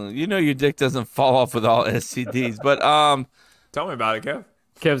 You know your dick doesn't fall off with all STDs, but Tell me about it, Kev.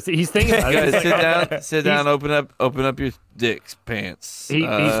 Kev, he's thinking about it. guys, sit down, open up your dick's pants. He's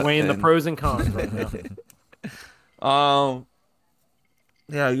weighing the and, pros and cons right now.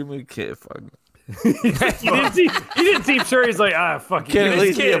 Yeah, give me a kid. Fuck. You didn't seem sure. He's like, fuck it. Can it at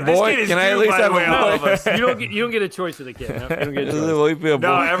least be a boy? Can I at least have a boy? You don't get a choice with a kid. No, you don't get a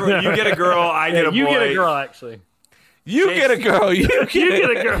choice. You get a girl. I get a boy. You get a girl, actually. You get a girl. You get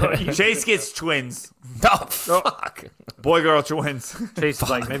a girl. Chase gets twins. Oh, fuck. Boy, girl, twins. Chase is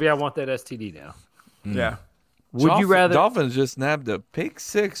like, maybe I want that STD now. Yeah. Would you rather? Dolphins just nabbed a pick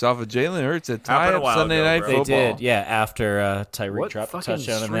 6 off of Jalen Hurts at Happened a tie-up while Sunday ago, Night bro. They Football. did, yeah, after Tyreek What dropped a fucking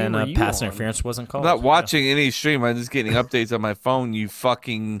touchdown and stream are then you pass on? interference wasn't called. I'm not watching any stream. I'm just getting updates on my phone, you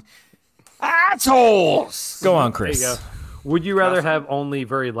fucking assholes. Go on, There you Chris. go. Would you rather have only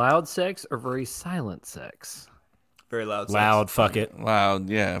very loud sex or very silent sex? Very loud. Loud, fuck it. Loud,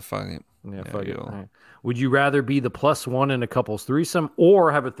 yeah, fuck it. Yeah, There fuck you it. go. All right. Would you rather be the +1 in a couple's threesome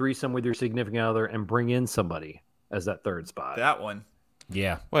or have a threesome with your significant other and bring in somebody as that third spot? That one.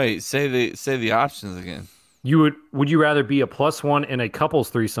 Yeah. Wait, say the options again. Would you rather be a +1 in a couple's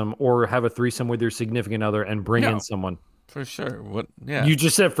threesome or have a threesome with your significant other and bring in someone? For sure. What? Yeah. You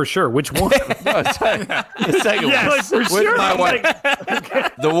just said for sure. Which one? The second one. Like, for With sure. my I'm wife.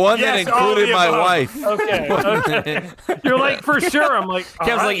 like, The one Yes, that all of included the my above. wife. okay. You're like, for sure. I'm like, all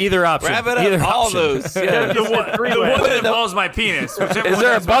Kev's right. like either option. Wrap it Either up. All option. those. Yeah. You said The three-way. one that involves my penis. Is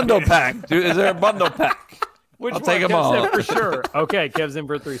there a bundle pack? Dude, is there a bundle pack? Which I'll one? take 'em Kev all. said for sure. Okay, Kev's in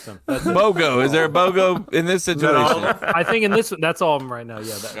for a threesome. That's BOGO. Is there a BOGO in this situation? I think in this, that's all of them right now.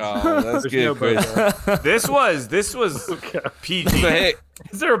 Yeah. Oh, that's There's good, no Chris. BOGO. This was PG. Hey,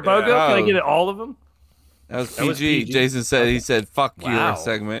 Is there a BOGO? Can I Oh. get it, all of them? that was was PG. PG. Jason said he said fuck Wow. your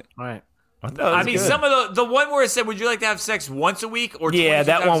segment. All right. I mean, some of the one where it said, "Would you like to have sex once a week or?" Yeah, 22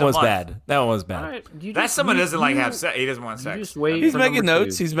 that times one a was month? bad. That one was bad. All right. That's someone who doesn't like have sex. He doesn't want You sex. just wait. He's for making number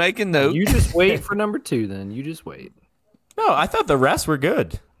notes. two. He's making notes. You just wait for number 2. Then you just wait. No, I thought the rest were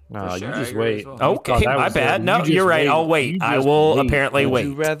good. No, sure, you I just agree wait. as well. You Okay, thought that my was bad. good. No, You just you're right. I'll You wait. I just will wait. apparently Would wait.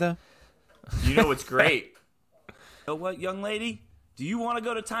 you rather? You know what's great? You know what, young lady? Do you want to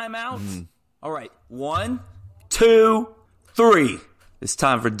go to timeout? All right, 1, 2, 3. It's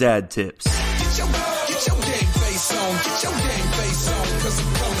time for dad tips. Get your game face on. Get your game face on. Cause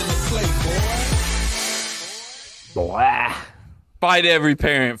I'm coming to play, boy. Fight every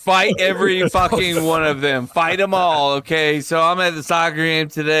parent. Fight every fucking one of them. Fight them all, okay? So I'm at the soccer game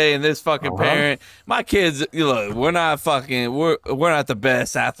today, and this fucking parent, my kids, look, we're not the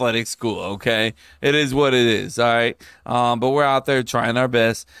best athletic school, okay? It is what it is, all right? But we're out there trying our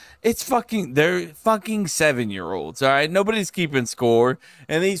best. They're fucking 7-year-olds, all right? Nobody's keeping score,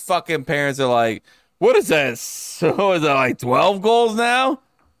 and these fucking parents are like, what is that? So is it like 12 goals now?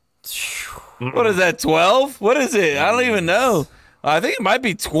 What is that, 12? What is it? I don't even know. I think it might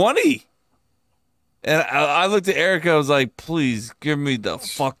be 20. And I looked at Erica. I was like, please give me the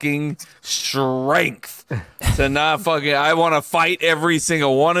fucking strength to not fucking. I want to fight every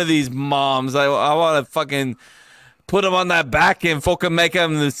single one of these moms. I want to fucking put them on that back and fucking make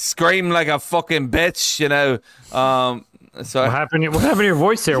them scream like a fucking bitch, you know. So What happened to your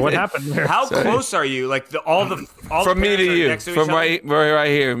voice there? What happened there? How close are you? Like all the from me to parents are you, next to each from other? right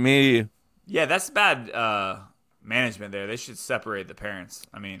here, me to you. Yeah, that's bad management there. They should separate the parents.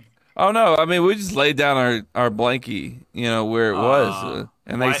 I mean, Oh no! I mean, we just laid down our blankie, you know, where it was,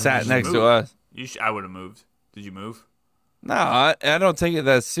 and they why- sat you next should to move. us. I would have moved. Did you move? No, I don't take it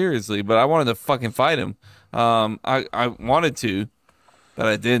that seriously, but I wanted to fucking fight him. I wanted to, but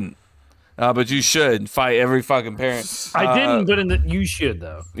I didn't. But you should fight every fucking parent. I didn't, but you should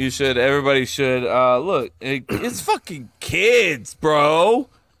though. You should. Everybody should. Look, it's fucking kids, bro.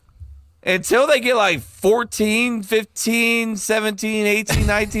 Until they get like 14, 15, 17, 18,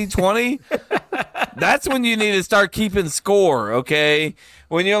 19, 20, that's when you need to start keeping score, okay?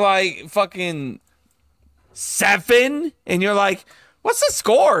 When you're like fucking 7 and you're like, what's the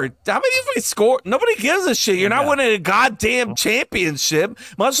score? How many of we score? Nobody gives a shit. You're not winning a goddamn championship,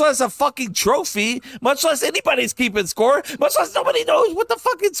 much less a fucking trophy, much less anybody's keeping score, much less nobody knows what the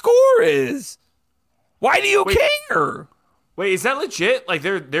fucking score is. Why do you care? Wait, is that legit? Like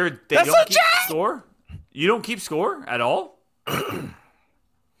they That's don't legit! keep score? You don't keep score at all?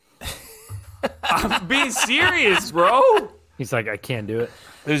 I'm being serious, bro. He's like, I can't do it.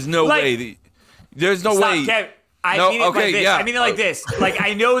 There's no Like- way. There's no Stop, way. Kev. I No, mean it okay, like this. yeah. I mean it like this. Like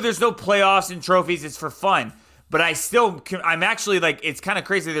I know there's no playoffs and trophies. It's for fun, but I'm actually like it's kind of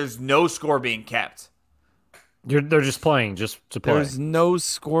crazy. There's no score being kept. They're just playing, just to play. There's no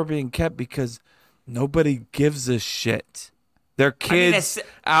score being kept because nobody gives a shit. They're kids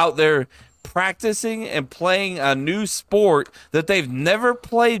out there practicing and playing a new sport that they've never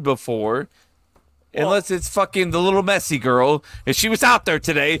played before. Unless it's fucking the little Messi girl. If she was out there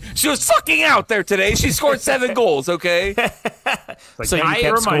today, she was fucking out there today. She scored 7 goals, okay? So you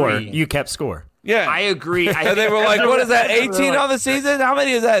kept score. You kept score. Yeah. I agree. And they were like, what is that, 18 on the season? How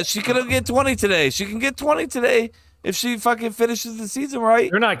many is that? She could get 20 today. She can get 20 today if she fucking finishes the season right.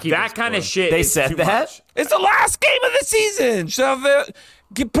 They're not keeping that kind of score. shit. They is said too that? much. It's the last game of the season. So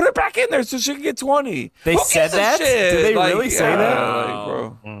put her back in there so she can get 20. They Who said gives a that? shit? Did they really say that?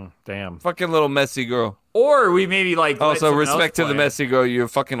 Like, bro. Damn. Fucking little messy girl. Or we maybe like. let Also, someone respect to else the play. messy girl. You're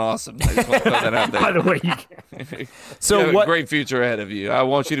fucking awesome. I just want to throw that out there. By the way, you can. So you have what? a great future ahead of you. I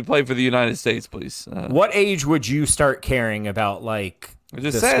want you to play for the United States, please. What age would you start caring about like? I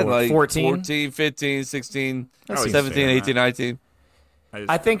just the said score? like 14? 15, 16, seems 17, fair, 18, 19.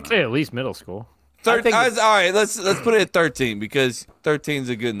 I think Say at least middle school. I think- All right, let's put it at 13 because 13 is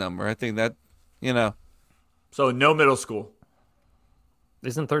a good number. I think that, So no middle school.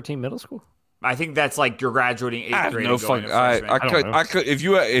 Isn't 13 middle school? I think that's like you're graduating 8th I have grade. no and going fuck. to freshman. I could if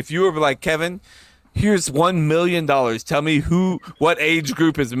you were like Kevin, here's $1 million. Tell me what age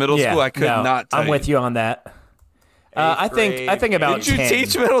group is middle yeah, school. I could no, not. Tell I'm with you on that. I think about Did you 10.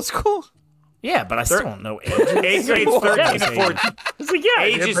 teach middle school? Yeah, but I still don't know age. 8th grade's 13 to 14. It's like, yeah,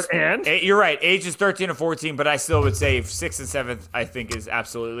 Age is, and you're right. Age is 13 to 14, but I still would say 6th and 7th, I think, is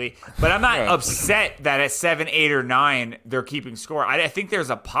absolutely. But I'm not upset that at 7, 8, or 9, they're keeping score. I think there's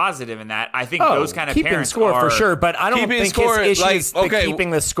a positive in that. I think those kind of keeping parents score are, for sure, but I don't Keeping think score, his issue is like, okay,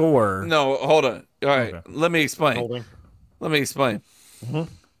 keeping the score. No, hold on. All right, let me explain. holding. Let me explain.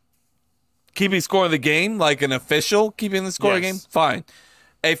 Keeping score of the game, like an official keeping the score of the game, Yes. fine.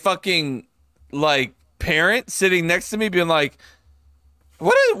 A fucking like parent sitting next to me being like,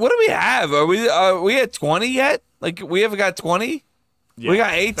 what do we have? Are we at 20 yet? Like we haven't got 20? We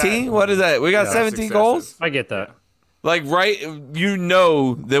got 18? What is that? We got that's 17 excessive. goals? I get that. Like right,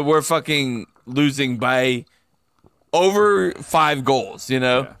 that we're fucking losing by over 5 goals, You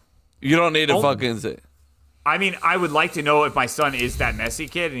don't need to fucking say. I mean, I would like to know if my son is that messy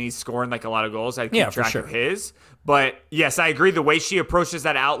kid and he's scoring like a lot of goals. I'd keep Yeah, for track sure. of his. But yes, I agree. The way she approaches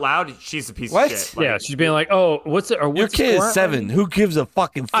that out loud, she's a piece What? of shit. Like, Yeah, she's being like, "Oh, what's it?" Or Your what's the kid score? is 7. Who gives a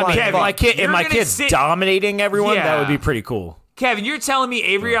fucking I mean, flying if fuck? my kid, if You're my gonna kid's sit- dominating everyone, that Yeah. would be pretty cool. Kevin, you're telling me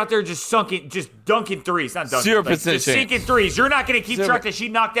Avery out there just dunking threes, not dunking, 0% just chance. sinking threes. You're not going to keep Zero. track that she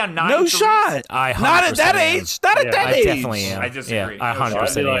knocked down 9 No threes? shot. I Not at that 100% am. age. Not at Yeah, that I age. definitely am. I disagree. Yeah, I No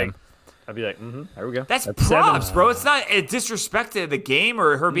 100% shot. am. I'd be like, there we go. That's seven. props, bro. It's not a disrespect to the game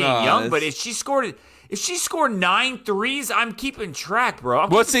or her being No, young, but it's- if she scored 9 threes, I'm keeping track, bro.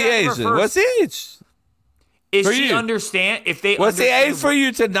 What's the keeping track age of her then? What's first. the age? Is for she you? understand? If they What's the understand age for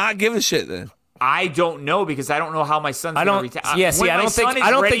you to not give a shit then? I don't know because I don't know how my son's I going don't- to retire. yeah, see, I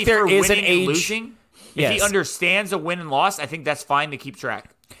don't think there is an age- Losing, if he Yes. understands a win and loss, I think that's fine to keep track.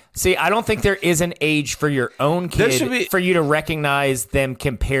 See, I don't think there is an age for your own There kid should be- for you to recognize them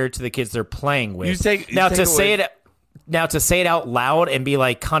compared to the kids they're playing with. You take to say away- it. Now, to say it out loud and be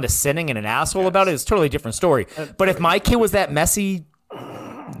like condescending and an asshole about it is a totally different story. But if my kid was that messy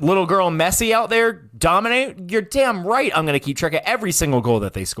little girl messy out there dominate, you're damn right I'm going to keep track of every single goal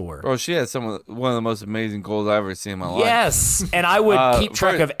that they score. Bro, she had one of the most amazing goals I've ever seen in my life. Yes, and I would keep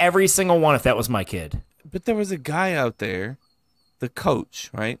track first- of every single one if that was my kid. But there was a guy out there, the coach,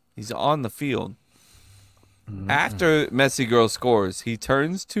 right? He's on the field. After Messi girl scores, he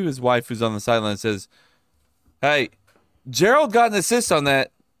turns to his wife who's on the sideline and says, "Hey, Gerald got an assist on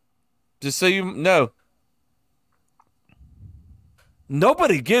that. Just so you know."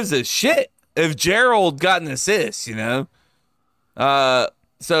 Nobody gives a shit if Gerald got an assist, So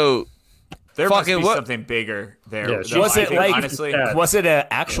There must be Fucking what- something bigger there. Yeah, though. Was I it think, like? honestly? Was it an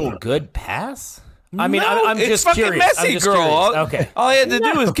actual good pass? I mean, No, I'm it's just fucking curious. I'm Messi just girl. curious. Okay. All he had to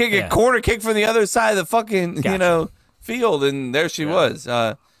do was kick a Yeah. corner kick from the other side of the fucking, Gotcha. field, and there she was.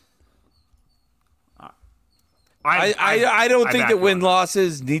 I don't think back that you win on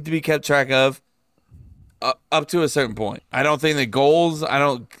losses need to be kept track of up to a certain point. I don't think the goals. I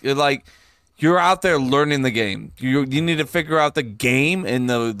don't like. You're out there learning the game. You need to figure out the game and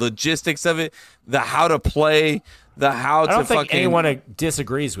the logistics of it, the how to play, the how I to don't think fucking. anyone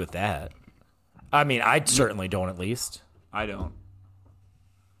disagrees with that. I mean, I certainly don't. At least. I don't.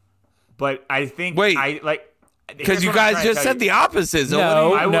 But I think Wait. because you guys just said the opposite. So what do No,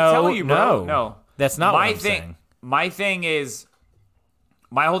 you- I will no, tell you, bro. no. No, That's not my what I'm thing. saying.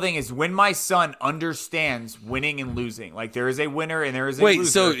 My whole thing is when my son understands winning and losing. Like there is a winner and there is a Wait,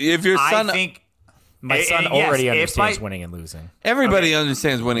 loser. so if your son- I think My and son yes, already if understands my- winning and losing. Everybody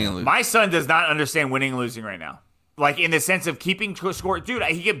understands winning and losing. My son does not understand winning and losing right now. Like in the sense of keeping score, dude.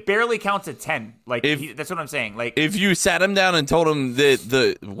 He can barely count to 10. Like that's what I'm saying. Like If you sat him down and told him that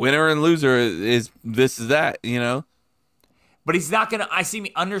the winner and loser is this is that, But he's not going to, I see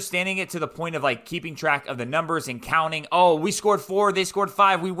me understanding it to the point of like keeping track of the numbers and counting. Oh, we scored 4, they scored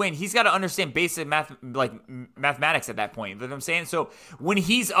 5, we win. He's got to understand basic mathematics at that point. You know what I'm saying? So when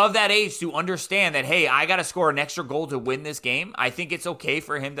he's of that age to understand that, hey, I got to score an extra goal to win this game, I think it's okay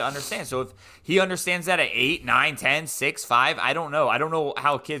for him to understand. So if he understands that at 8, 9, 10, 6, 5, I don't know. I don't know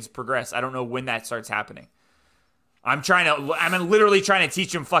how kids progress. I don't know when that starts happening. I'm literally trying to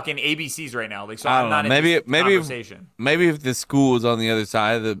teach him fucking ABCs right now. Like, so I'm not in this conversation. Maybe if the school was on the other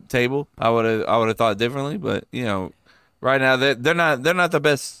side of the table, I would have thought differently. But right now they're not the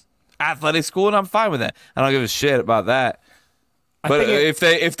best athletic school, and I'm fine with that. I don't give a shit about that. But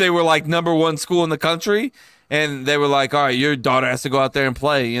if they were like number 1 school in the country, and they were like, all right, your daughter has to go out there and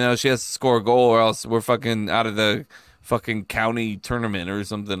play. She has to score a goal, or else we're fucking out of the fucking county tournament or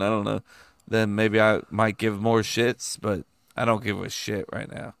something. I don't know. Then maybe I might give more shits, but I don't give a shit right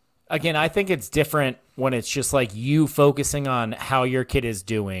now. Again, I think it's different when it's just like you focusing on how your kid is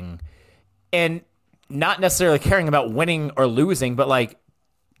doing and not necessarily caring about winning or losing, but like,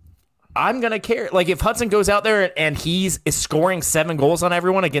 I'm going to care. Like, if Hudson goes out there and is scoring 7 goals on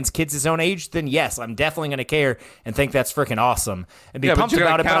everyone against kids his own age, then yes, I'm definitely going to care and think that's freaking awesome and be pumped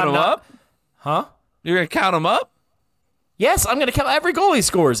about it. But I'm not. Huh? You're going to count them up? Yes, I'm going to count every goal he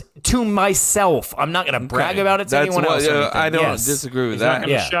scores to myself. I'm not going to brag about it to anyone else. I don't disagree with He's that. not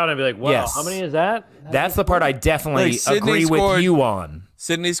going to shout and be like, wow, how many is that? That's the part I definitely agree with you on.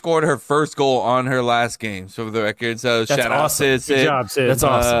 Sydney scored her first goal on her last game, so for the record. So that's shout awesome. out, Sid. Good job, Sid. That's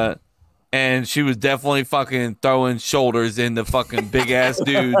awesome. And she was definitely fucking throwing shoulders into fucking big-ass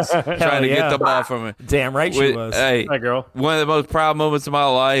dudes trying to get the ball from her. Damn right she was. Hey, that girl. One of the most proud moments of my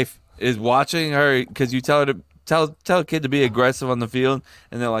life is watching her, because you tell her to tell a kid to be aggressive on the field,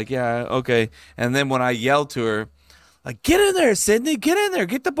 and they're like, yeah, okay. And then when I yelled to her, like, get in there, Sydney, get in there,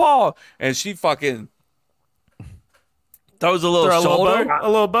 get the ball. And she fucking throws a little shoulder, throws a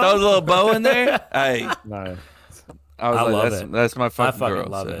little bow in there. Hey. Nice. I love it. That's my fucking girl.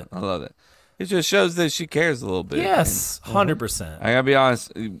 Love it. I love it. It just shows that she cares a little bit. Yes, 100%. I gotta be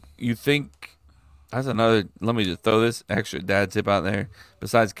honest. You think that's another? Let me just throw this extra dad tip out there.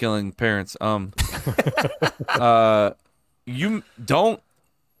 Besides killing parents, you don't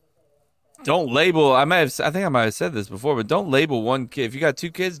label. I think I might have said this before, but don't label one kid. If you got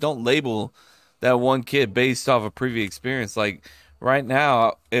 2 kids, don't label that one kid based off a previous experience. Like right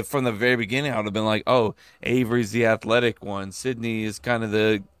now, if from the very beginning, I would have been like, oh, Avery's the athletic one. Sydney is kind of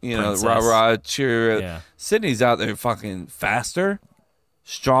the rah-rah cheer. Yeah. Sydney's out there fucking faster,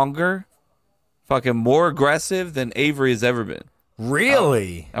 stronger, fucking more aggressive than Avery has ever been.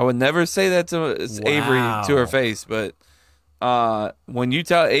 Really? I would never say that to Avery to her face, but when you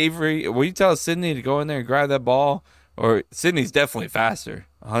tell Sydney to go in there and grab that ball, or Sydney's definitely faster,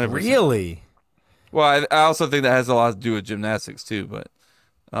 100%. Really? Well, I also think that has a lot to do with gymnastics too, but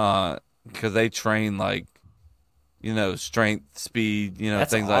because they train like, strength, speed,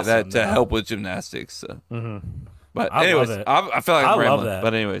 That's things awesome, like that to help with gymnastics. So. Mm-hmm. But I anyways, love it. I feel like I'm I love rambling. that.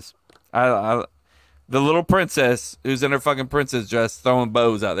 But anyways, I the little princess who's in her fucking princess dress throwing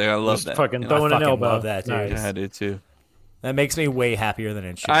bows out there. I love Just that. fucking I throwing an fucking elbow. love that, dude. Nice. Yeah, I do too. That makes me way happier than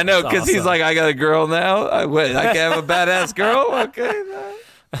it should. I know, because It's he's awesome. like, I got a girl now. I can have a badass girl. Okay.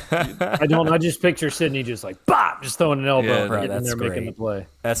 I don't. I just picture Sydney just like, bop, just throwing an elbow, Yeah, and bro, getting that's there making great. the play.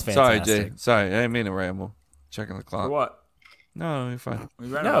 That's Sorry, fantastic. Jay. Sorry, I didn't mean to ramble. Checking the clock. For what? No, you're fine.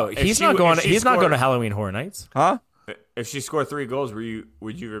 No, he's not going to Halloween Horror Nights. Huh? If she scored 3 goals,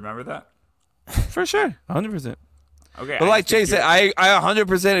 would you remember that? For sure, 100%. Okay. But like Chase said, I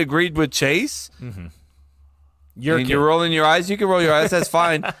 100% agreed with Chase. Mm-hmm. You're rolling your eyes. You can roll your eyes. That's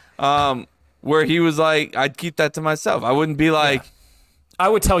fine. Where he was like, I'd keep that to myself. I wouldn't be like. I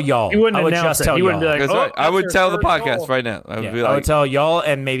would tell y'all. He wouldn't I would announce just it. tell He y'all. wouldn't be like, That's right. I would tell the podcast right now. I would be like, I would tell y'all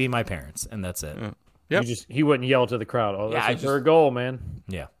and maybe my parents, and that's it. Yep. He wouldn't yell to the crowd. Oh, that's I her goal, man.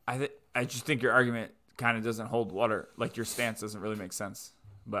 Yeah. I just think your argument kind of doesn't hold water. Like your stance doesn't really make sense.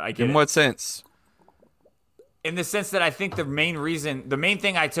 But I get in it. what sense? In the sense that I think the main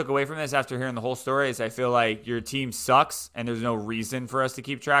thing I took away from this after hearing the whole story is I feel like your team sucks and there's no reason for us to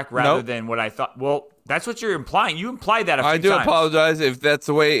keep track rather than what I thought. Well, that's what you're implying. You implied that a few times. I do apologize if that's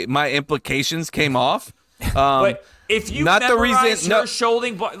the way my implications came off. But if you not the reason, her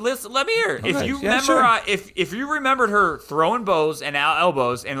shouldering, listen, let me hear. Okay. If you Yeah, if you remembered her throwing bows and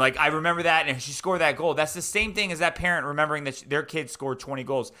elbows, and like I remember that, and she scored that goal, that's the same thing as that parent remembering that their kid scored 20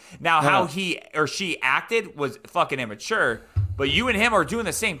 goals. Now, how he or she acted was fucking immature, but you and him are doing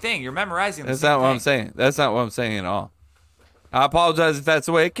the same thing. You're memorizing. That's not what I'm saying. That's not what I'm saying at all. I apologize if that's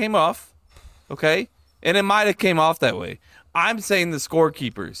the way it came off. Okay, and it might have came off that way. I'm saying the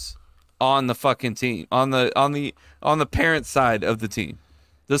scorekeepers on the fucking team, on the parent side of the team.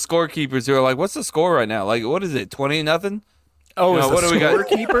 The scorekeepers who are like, what's the score right now? Like, what is it? 20-0? Oh, No, is what the do we got?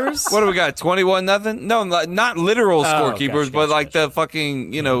 scorekeepers? What do we got? 21-0? No, not literal scorekeepers, gotcha, but like the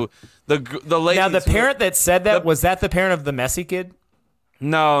fucking, the ladies. Now, the parent that said that, was that the parent of the messy kid?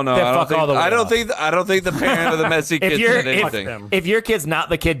 No, I don't think the parent of the messy kid said anything. If your kid's not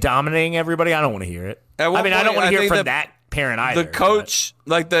the kid dominating everybody, I don't want to hear it. I don't want to hear it from that parent either. The coach,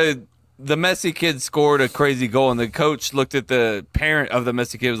 like the messy kid scored a crazy goal, and the coach looked at the parent of the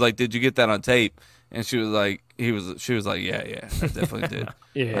messy kid, was like, "Did you get that on tape?" And she was like, she was like, yeah, I definitely did.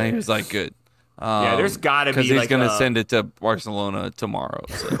 Yeah. And he was like, good. Yeah, there's got to be, because he's like, going to send it to Barcelona tomorrow.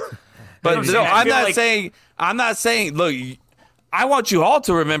 So. But I'm no, saying, I I'm feel not saying. Look, I want you all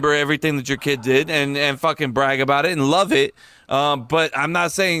to remember everything that your kid did and fucking brag about it and love it. But I'm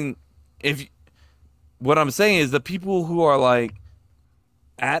not saying what I'm saying is the people who are like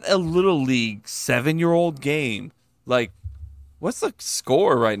at a little league 7-year-old game, like, what's the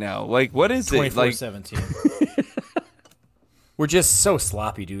score right now? Like, what is it? Like 24-17. We're just so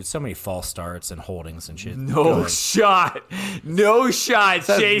sloppy, dude. So many false starts and holdings and shit. No shot. Chase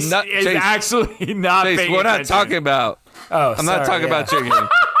is actually not Chase, paying we're not attention. talking about. I'm not talking about your game.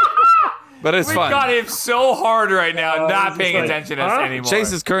 But it's We fine. got him so hard right now, not paying attention to us anymore.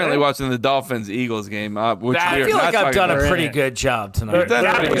 Chase is currently watching the Dolphins-Eagles game, which I feel like I've done a pretty good job tonight.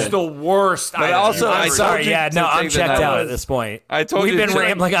 That was the worst. But also, I'm sorry. Yeah, no, I'm checked out at this point. I told We've you been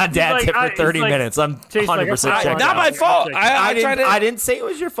rambling on dad tip for 30 minutes. I'm 100% checked out. Not my fault. I didn't say it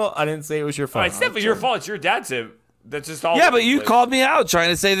was your fault. It's definitely your fault. It's your dad tip. That's just all. Yeah, but you called me out trying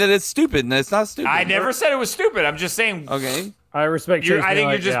to say that it's stupid, and it's not stupid. I never said it was stupid. I'm just saying. Okay. I respect. I think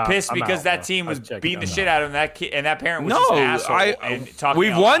you're just pissed because that team was beating the shit out of him. That kid and that parent was just an asshole. And talking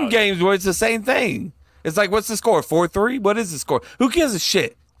we've out won loud. games where it's the same thing. It's like, what's the score? 4-3? What is the score? Who gives a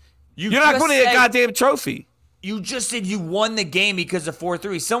shit? You're not winning a goddamn trophy. You just said you won the game because of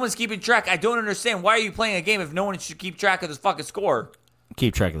 4-3. Someone's keeping track. I don't understand. Why are you playing a game if no one should keep track of this fucking score?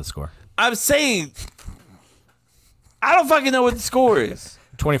 Keep track of the score. I'm saying, I don't fucking know what the score is.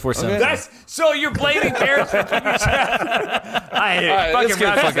 24-7. So you're blaming parents for keeping track. Let's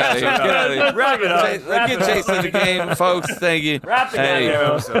get the fuck out of here. Get out of here. Wrap it up. Let's get Chase in the game, folks. Thank you. Wrap the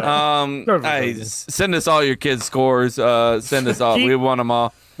goddamn episode. Send us all your kids' scores. Send us all. We want them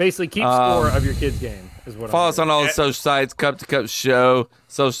all. Basically, keep score of your kid's game is what. Follow us on all the social sites. Cup to Cup Show.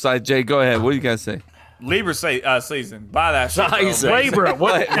 Social site. Jay, go ahead. What do you guys say? Libra season. Buy that shit. Labor.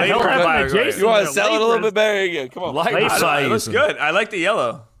 What the hell happened to Jason? You want to sell it a little bit better? Yeah, come on. It looks good. I like the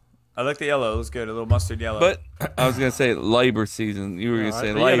yellow. It looks good. A little mustard yellow. But I was gonna say labor season. You were gonna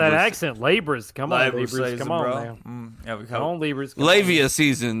say labor. Yeah, that accent, laborers. Come on, Labor laborers. season, Come on, bro. man. Yeah, we Come on, laborers. Labia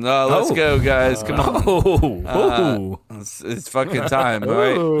season. Let's go, guys. Come on. It's fucking time, all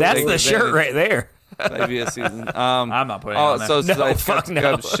right? That's the shirt right there. Labia season. I'm not putting it on there. Cup to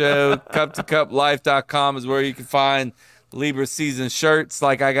Cup Show. Cup2cuplife.com is where you can find Libra season shirts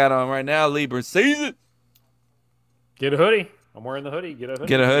like I got on right now. Libra season. Get a hoodie. I'm wearing the hoodie. Get a hoodie.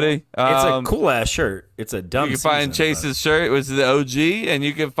 Get a hoodie. It's a cool ass shirt. It's a dumb. You can find Chase's shirt, which is the OG, and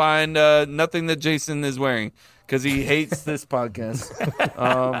you can find nothing that Jason is wearing because he hates this podcast.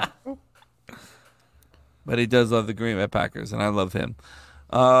 But he does love the Green Bay Packers, and I love him.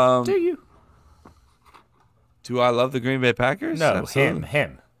 Do you? Do I love the Green Bay Packers? No, Absolutely.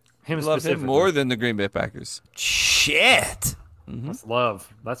 him. I love him more than the Green Bay Packers. Shit. That's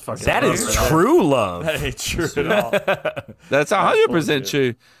love. That's fucking. That love is right there. true love. That ain't true at all. That's 100%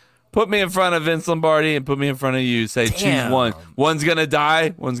 true. Put me in front of Vince Lombardi and put me in front of you. Say, choose one. One's going to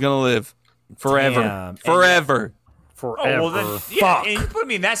die. One's going to live. Forever. Damn. Forever. Forever. Oh, well, then, yeah, and you put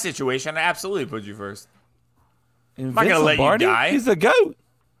me in that situation, I absolutely put you first. I'm not gonna let you die. He's the GOAT.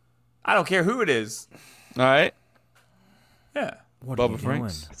 I don't care who it is. All right. Yeah. What are Bubba you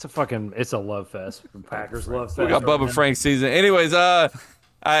Franks. It's a love fest. Packers love fest. We got Bubba Frank season. Anyways,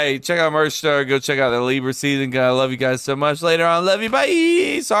 hey, check out merch store. Go check out the Libra season. I love you guys so much. Later on, love you.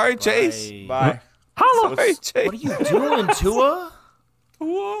 Bye. Sorry, Chase. Bye. Sorry, Chase. What are you doing, Tua?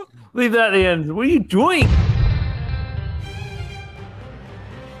 Leave that in. What are you doing?